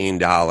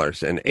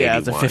 $15 and yeah,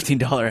 it's a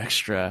 $15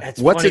 extra. That's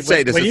What's funny. it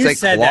say? Does when it you say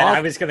said cloth? that,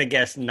 I was going to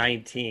guess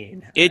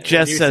 19. It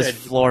just says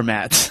floor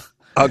mats.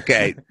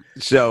 Okay,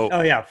 so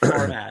oh yeah,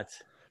 floor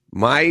mats.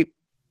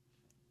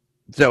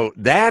 So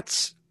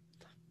that's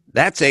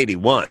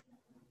 81.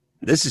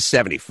 This is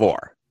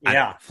 74.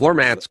 Yeah, floor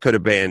mats could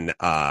have been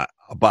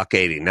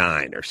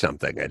 $1.89 or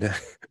something.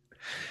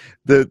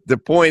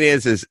 The point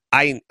is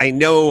I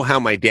know how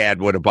my dad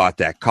would have bought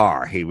that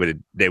car.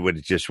 They would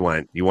have just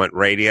went, you want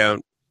radio?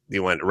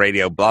 You want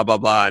radio? Blah blah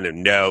blah.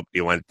 And nope. Do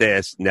you want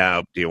this?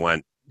 Nope. Do you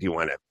want a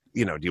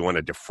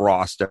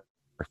defroster?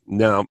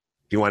 No.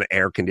 Do you want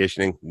air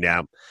conditioning?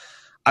 No.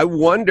 I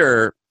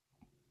wonder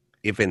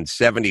if in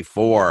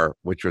 74,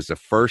 which was the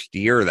first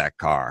year of that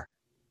car,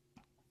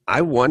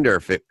 I wonder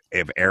if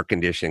air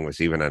conditioning was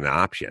even an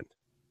option.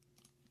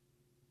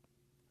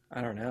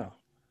 I don't know.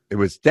 It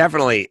was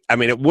definitely, I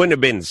mean, it wouldn't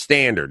have been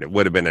standard. It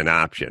would have been an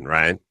option,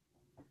 right?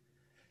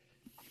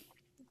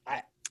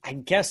 I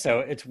guess so.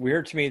 It's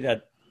weird to me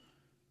that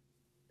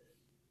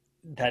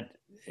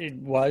it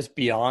was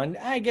beyond,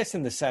 I guess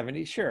in the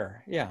 70s,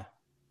 sure. Yeah.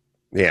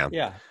 Yeah.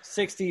 Yeah.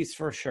 60s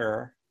for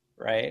sure,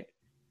 right?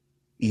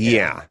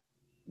 Yeah.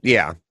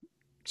 Yeah.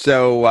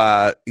 So,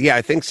 I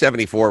think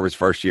 74 was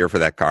first year for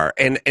that car.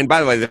 And by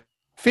the way, the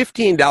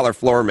 $15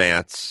 floor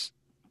mats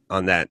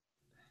on that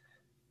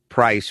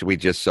price we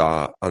just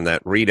saw, on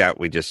that readout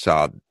we just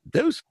saw,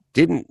 those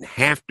didn't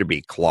have to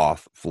be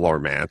cloth floor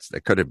mats.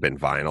 They could have been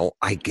vinyl,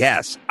 I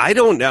guess. I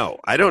don't know.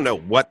 I don't know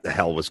what the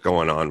hell was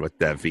going on with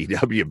the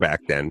VW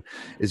back then.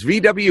 Is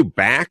VW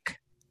back?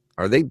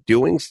 Are they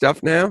doing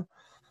stuff now?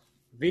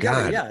 VW,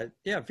 God.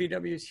 yeah.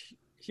 VW is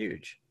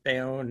huge. They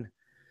own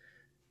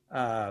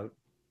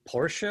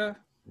Porsche,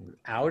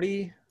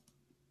 Audi,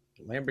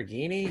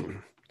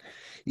 Lamborghini.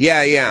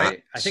 Yeah.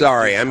 Right?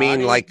 Sorry. I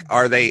mean, like,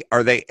 are they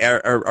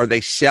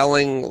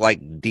selling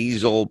like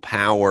diesel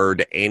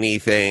powered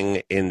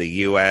anything in the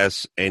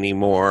U.S.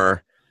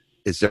 anymore?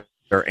 Is there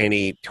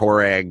any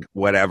Touareg,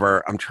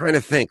 whatever? I'm trying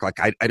to think. Like,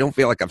 I don't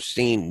feel like I've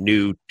seen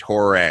new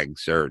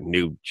Touaregs or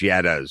new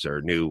Jettas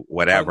or new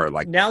whatever.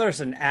 Like now,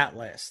 there's an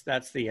Atlas.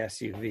 That's the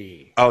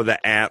SUV. Oh,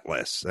 the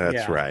Atlas.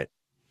 That's right.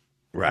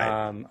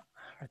 Right.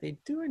 Are they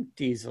doing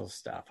diesel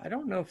stuff? I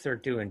don't know if they're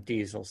doing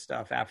diesel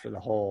stuff after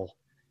the whole,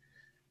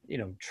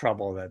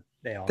 trouble that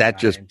they all that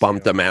got just into.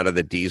 Bumped them out of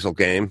the diesel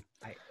game.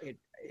 I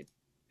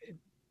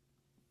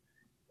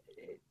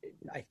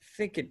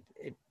think it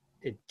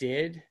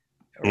did,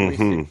 or at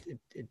least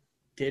it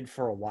did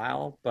for a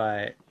while,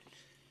 but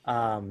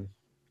I don't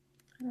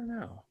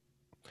know.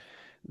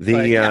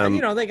 They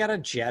got a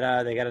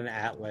Jetta, they got an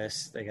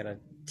Atlas, they got a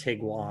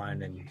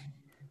Tiguan,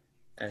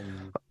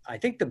 and I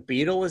think the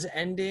Beetle is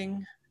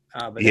ending.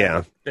 But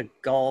the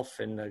Golf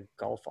and the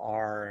Golf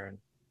R,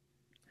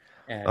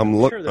 and I'm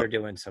sure they're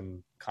doing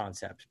some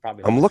concepts.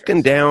 Probably. I'm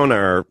looking down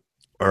our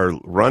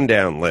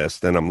rundown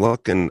list, and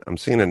I'm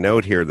seeing a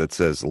note here that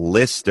says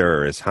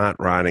Lister is hot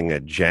rodding a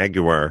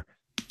Jaguar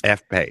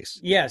F-Pace.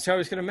 Yeah, so I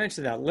was going to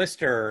mention that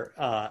Lister,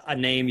 a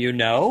name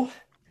been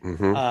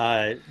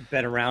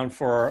around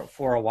for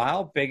a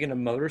while, big into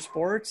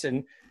motorsports,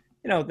 and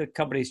the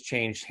company's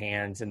changed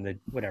hands, and the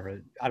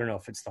whatever. I don't know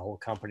if it's the whole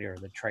company or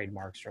the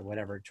trademarks or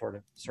whatever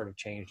sort of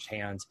changed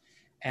hands.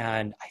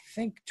 And I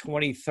think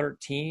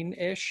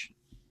 2013-ish,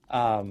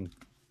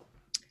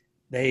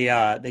 they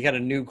got a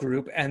new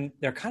group, and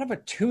they're kind of a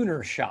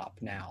tuner shop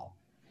now,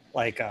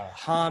 like a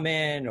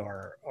Hamann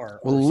or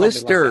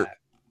Lister. Like that.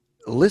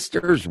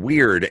 Lister's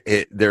weird.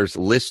 There's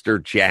Lister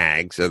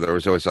Jag, so there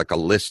was always like a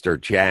Lister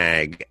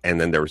Jag,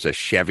 and then there was a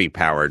Chevy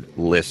powered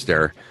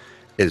Lister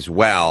as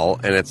well,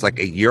 and it's like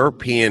a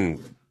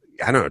European,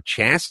 I don't know,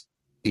 chassis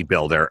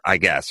builder, I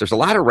guess. There's a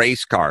lot of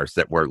race cars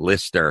that were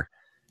Lister,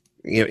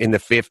 in the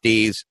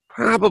 50s.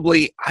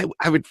 Probably,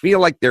 I would feel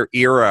like their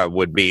era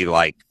would be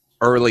like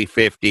early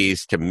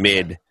 50s to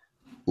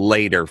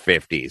later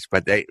 50s,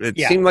 but it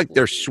seemed like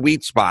their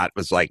sweet spot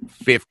was like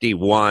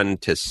 51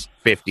 to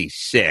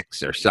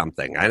 56 or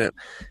something. I don't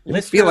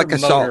feel like I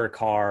saw Motor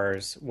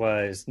Cars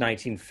was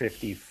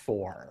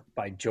 1954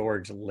 by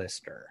George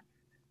Lister.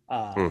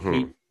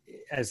 He,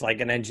 as like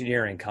an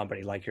engineering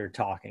company, like you're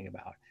talking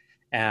about,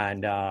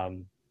 and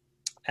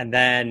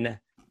then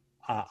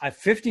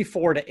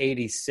 54 to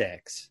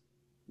 86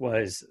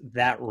 was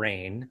that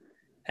reign,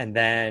 And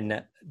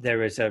then there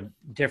was a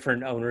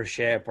different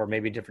ownership or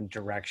maybe different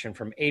direction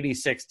from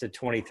 86 to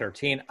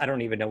 2013. I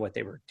don't even know what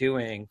they were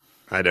doing.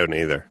 I don't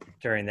either.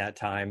 During that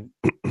time.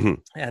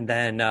 And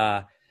then,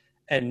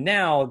 and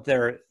now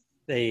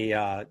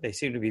they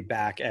seem to be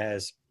back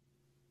as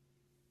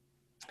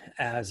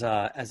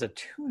a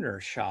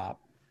tuner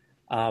shop.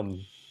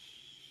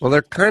 Well,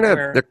 they're kind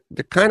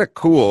of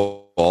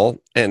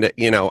cool, and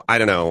I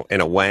don't know.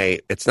 In a way,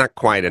 it's not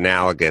quite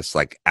analogous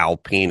like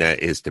Alpina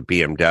is to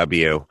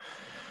BMW,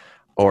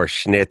 or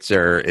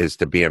Schnitzer is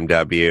to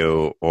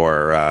BMW,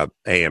 or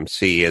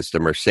AMC is to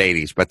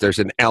Mercedes. But there's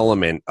an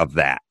element of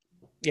that.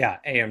 Yeah,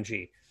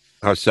 AMG.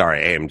 Oh,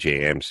 sorry,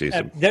 AMG.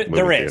 AMC.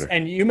 There is,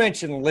 and you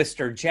mentioned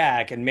Lister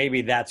Jag, and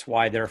maybe that's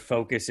why their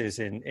focus is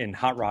in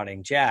hot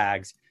rodding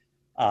Jags.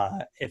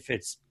 If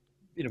it's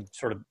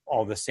sort of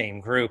all the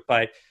same group,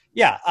 but.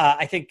 Yeah,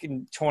 I think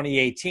in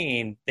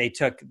 2018, they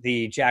took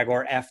the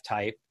Jaguar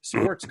F-Type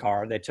sports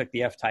car. They took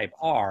the F-Type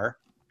R,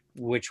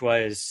 which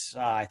was,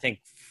 I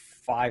think,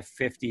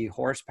 550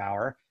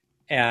 horsepower,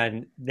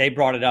 and they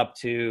brought it up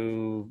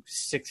to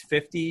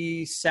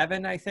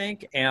 657, I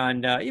think.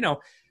 And,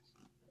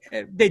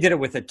 they did it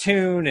with a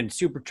tune and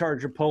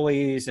supercharger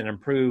pulleys and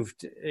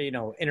improved,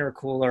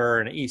 intercooler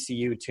and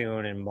ECU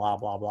tune and blah,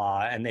 blah,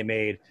 blah. And they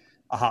made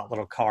a hot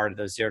little car to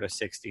the 0 to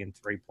 60 in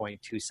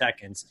 3.2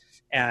 seconds.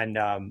 And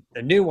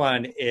the new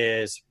one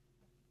is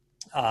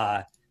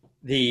the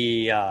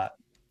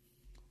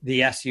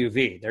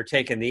SUV. They're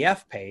taking the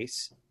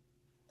F-Pace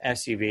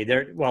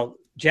SUV.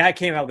 Jag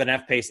came out with an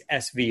F-Pace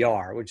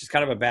SVR, which is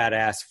kind of a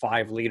badass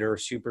 5-liter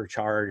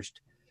supercharged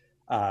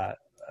SUV.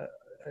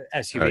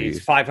 It's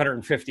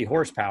 550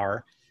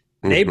 horsepower.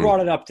 They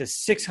brought it up to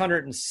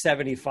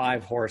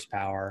 675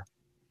 horsepower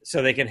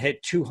so they can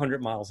hit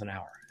 200 miles an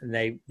hour. And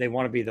they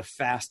want to be the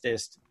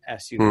fastest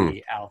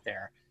SUV out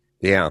there.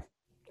 Yeah.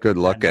 Good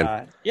looking.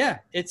 And,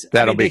 it's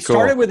that'll be they cool.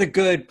 started with a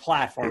good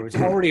platform. It was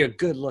already a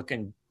good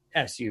looking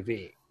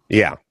SUV.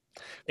 Yeah.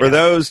 For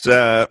those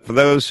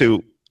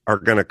who are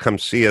going to come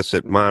see us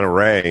at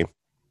Monterey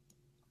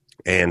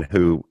and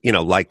who,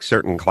 like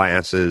certain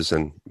classes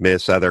and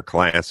miss other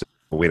classes,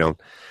 we're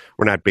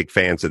not big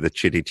fans of the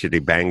Chitty Chitty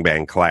Bang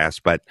Bang class,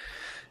 but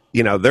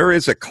there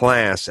is a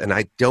class, and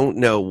I don't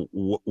know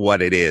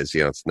what it is.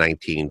 It's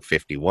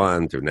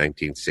 1951 through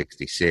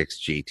 1966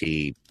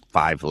 GT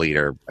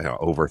 5-liter,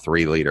 over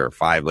 3-liter,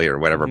 5-liter,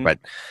 whatever. But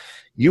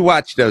you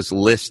watch those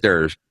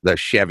listers, the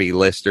Chevy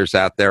listers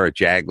out there, or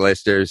Jag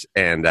listers,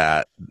 and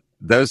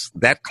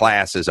that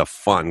class is a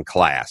fun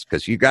class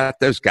because you got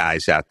those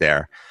guys out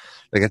there.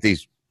 They got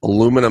these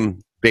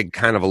big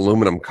kind of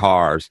aluminum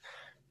cars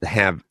that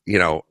have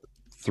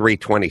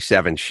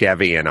 327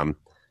 Chevy in them,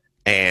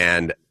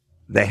 and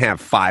they have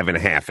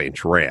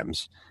 5.5-inch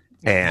rims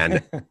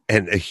and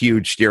a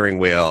huge steering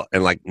wheel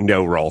and like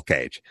no roll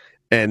cage.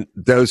 And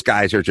those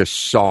guys are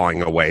just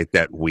sawing away at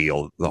that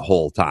wheel the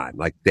whole time.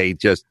 Like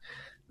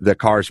the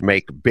cars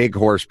make big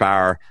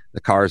horsepower.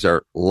 The cars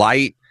are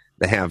light.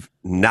 They have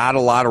not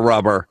a lot of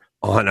rubber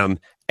on them.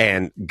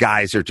 And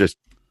guys are just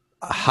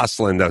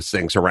hustling those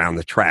things around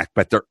the track,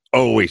 but they're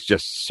always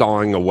just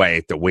sawing away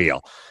at the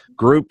wheel.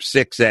 Group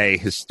 6A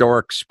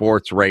historic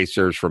sports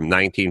racers from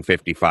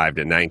 1955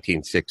 to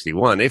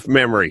 1961, if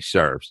memory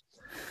serves.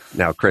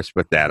 Now, Chris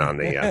put that on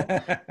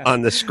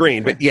the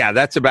screen, but yeah,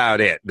 that's about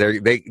it.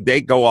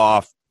 They go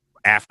off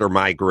after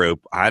my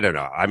group. I don't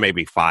know. I may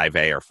be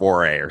 5A or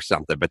 4A or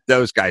something, but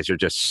those guys are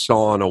just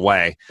sawing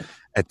away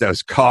at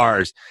those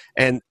cars.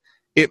 And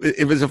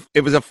it was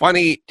a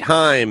funny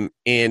time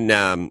in.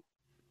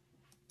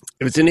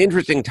 It was an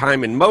interesting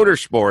time in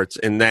motorsports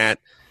in that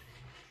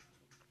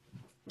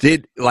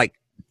did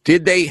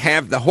they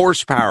have the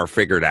horsepower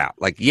figured out?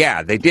 Like,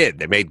 yeah, they did.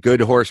 They made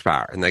good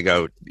horsepower. And they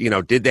go,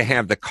 did they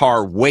have the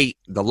car weight,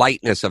 the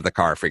lightness of the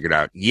car figured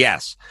out?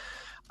 Yes.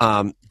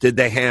 Did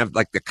they have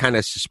like the kind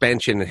of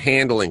suspension and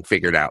handling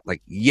figured out?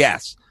 Like,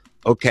 yes.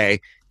 Okay.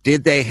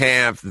 Did they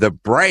have the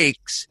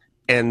brakes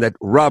and the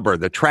rubber,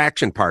 the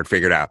traction part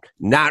figured out?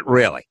 Not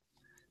really.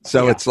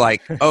 So it's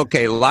like,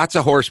 okay, lots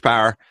of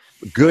horsepower,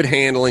 good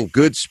handling,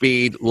 good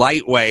speed,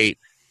 lightweight,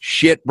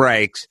 shit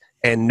brakes,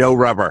 and no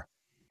rubber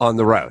on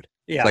the road.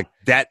 Yeah. Like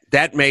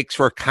that makes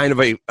for kind of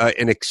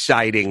an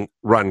exciting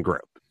run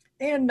group.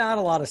 And not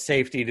a lot of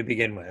safety to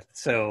begin with.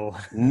 So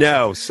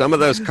no, some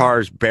of those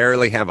cars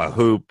barely have a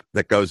hoop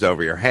that goes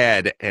over your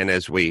head. And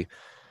as we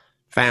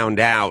found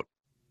out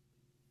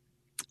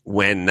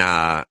when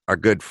our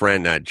good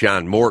friend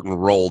John Morton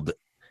rolled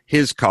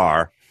his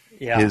car,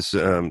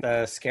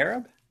 the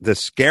Scarab? The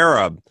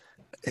Scarab,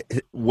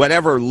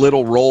 whatever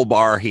little roll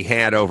bar he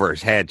had over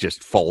his head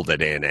just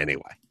folded in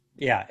anyway.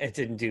 Yeah, it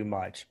didn't do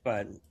much,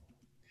 but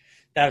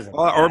that was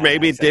or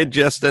maybe it did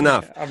just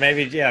enough. Or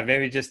maybe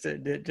just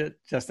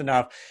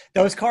enough.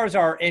 Those cars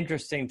are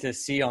interesting to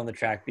see on the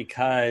track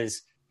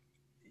because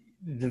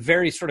the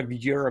very sort of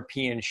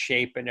European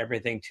shape and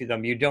everything to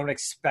them, you don't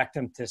expect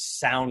them to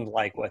sound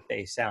like what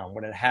they sound.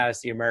 When it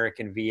has the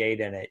American V8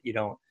 in it,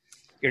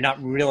 you're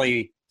not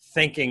really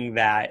thinking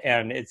that,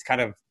 and it's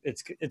kind of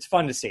it's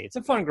fun to see. It's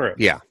a fun group.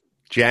 Yeah.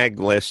 Jag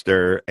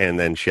Lister, and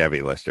then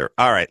Chevy Lister.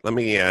 All right, let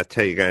me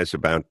tell you guys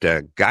about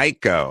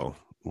Geico.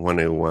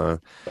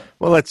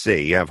 Let's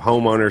see. You have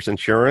homeowners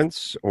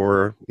insurance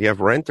or you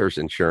have renters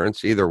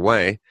insurance. Either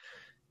way,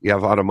 you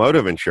have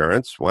automotive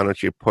insurance. Why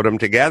don't you put them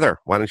together?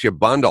 Why don't you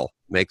bundle?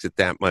 Makes it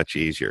that much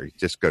easier. You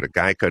just go to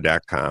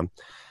geico.com.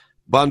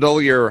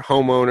 Bundle your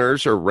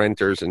homeowners or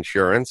renters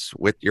insurance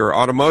with your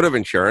automotive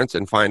insurance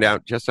and find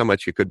out just how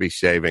much you could be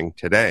saving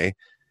today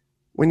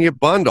when you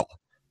bundle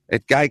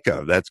at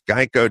Geico. That's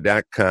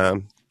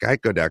geico.com,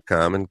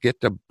 and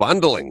get to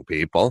bundling,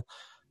 people.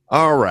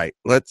 All right,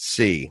 let's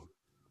see.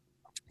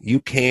 You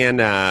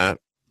can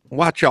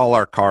watch all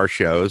our car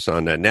shows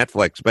on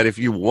Netflix, but if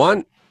you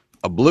want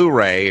a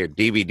Blu-ray or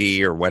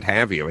DVD or what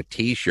have you, a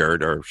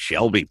T-shirt or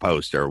Shelby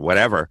poster or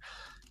whatever,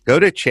 go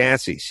to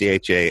Chassis,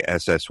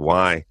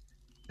 CHASSY.com,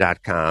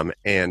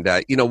 and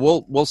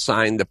we'll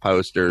sign the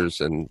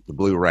posters and the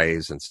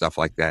Blu-rays and stuff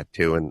like that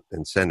too,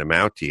 and send them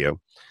out to you.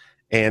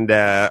 And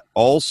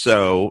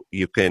also,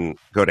 you can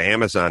go to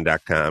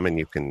Amazon.com and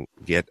you can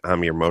get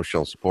I'm Your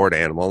Emotional Support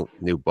Animal.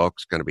 New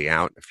book's going to be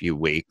out in a few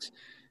weeks,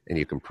 and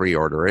you can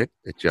pre-order it.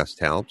 It just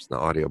helps. The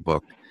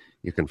audiobook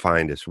you can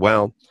find as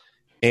well.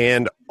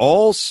 And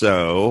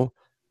also,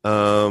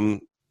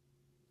 let's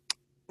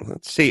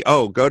see.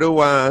 Oh, go to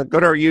our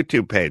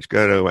YouTube page.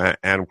 Go to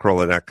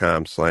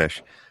AdamCarolla.com/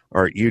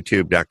 or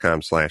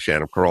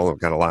YouTube.com/Adam Carolla. We've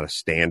got a lot of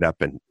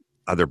stand-up and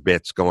other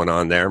bits going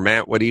on there.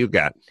 Matt, what do you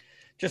got?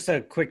 Just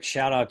a quick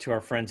shout out to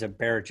our friends at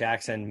Barrett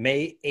Jackson.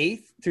 May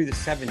 8th through the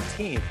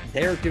 17th,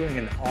 they're doing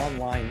an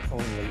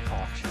online-only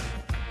auction.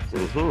 So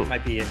It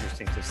might be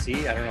interesting to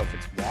see. I don't know if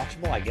it's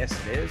watchable. I guess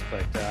it is,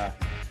 but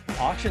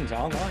auctions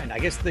online. I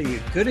guess the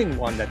Gooding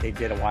one that they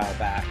did a while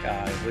back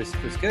was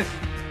good.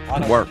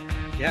 Good work.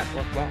 Yeah, it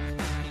worked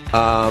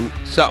well.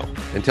 So,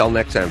 until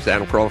next time, it's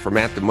Adam Carolla for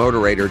Matt the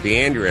Moderator,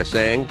 DeAndrea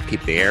saying,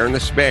 keep the air in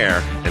the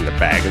spare and the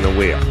bag in the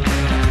wheel.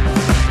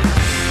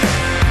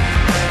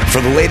 For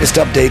the latest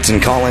updates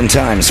and call-in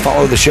times,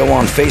 follow the show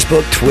on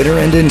Facebook, Twitter,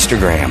 and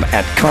Instagram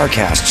at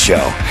CarCast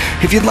Show.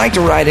 If you'd like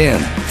to write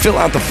in, fill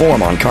out the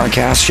form on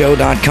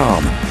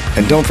CarCastShow.com.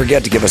 And don't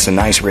forget to give us a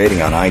nice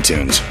rating on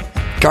iTunes.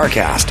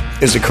 CarCast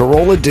is a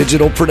Carolla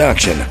Digital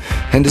production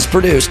and is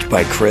produced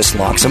by Chris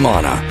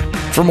Loxamana.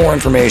 For more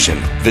information,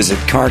 visit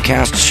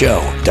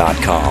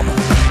CarCastShow.com.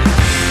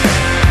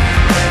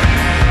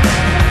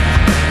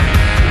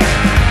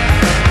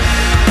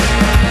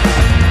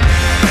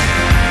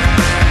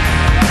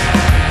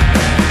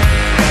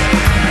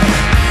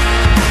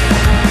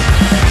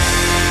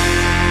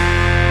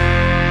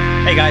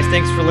 Hey guys,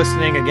 thanks for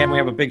listening. Again, we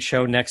have a big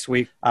show next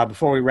week.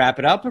 Before we wrap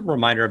it up, a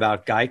reminder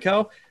about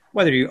Geico.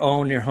 Whether you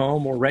own your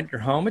home or rent your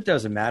home, it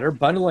doesn't matter.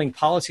 Bundling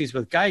policies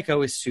with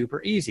Geico is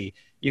super easy.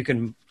 You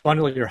can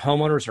bundle your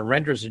homeowners or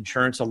renters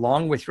insurance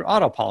along with your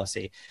auto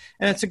policy.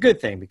 And it's a good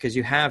thing because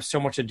you have so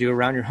much to do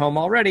around your home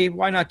already.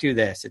 Why not do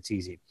this? It's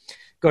easy.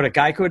 Go to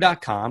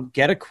geico.com,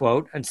 get a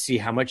quote, and see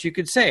how much you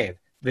could save.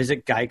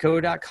 Visit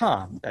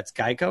geico.com. That's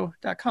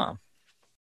geico.com.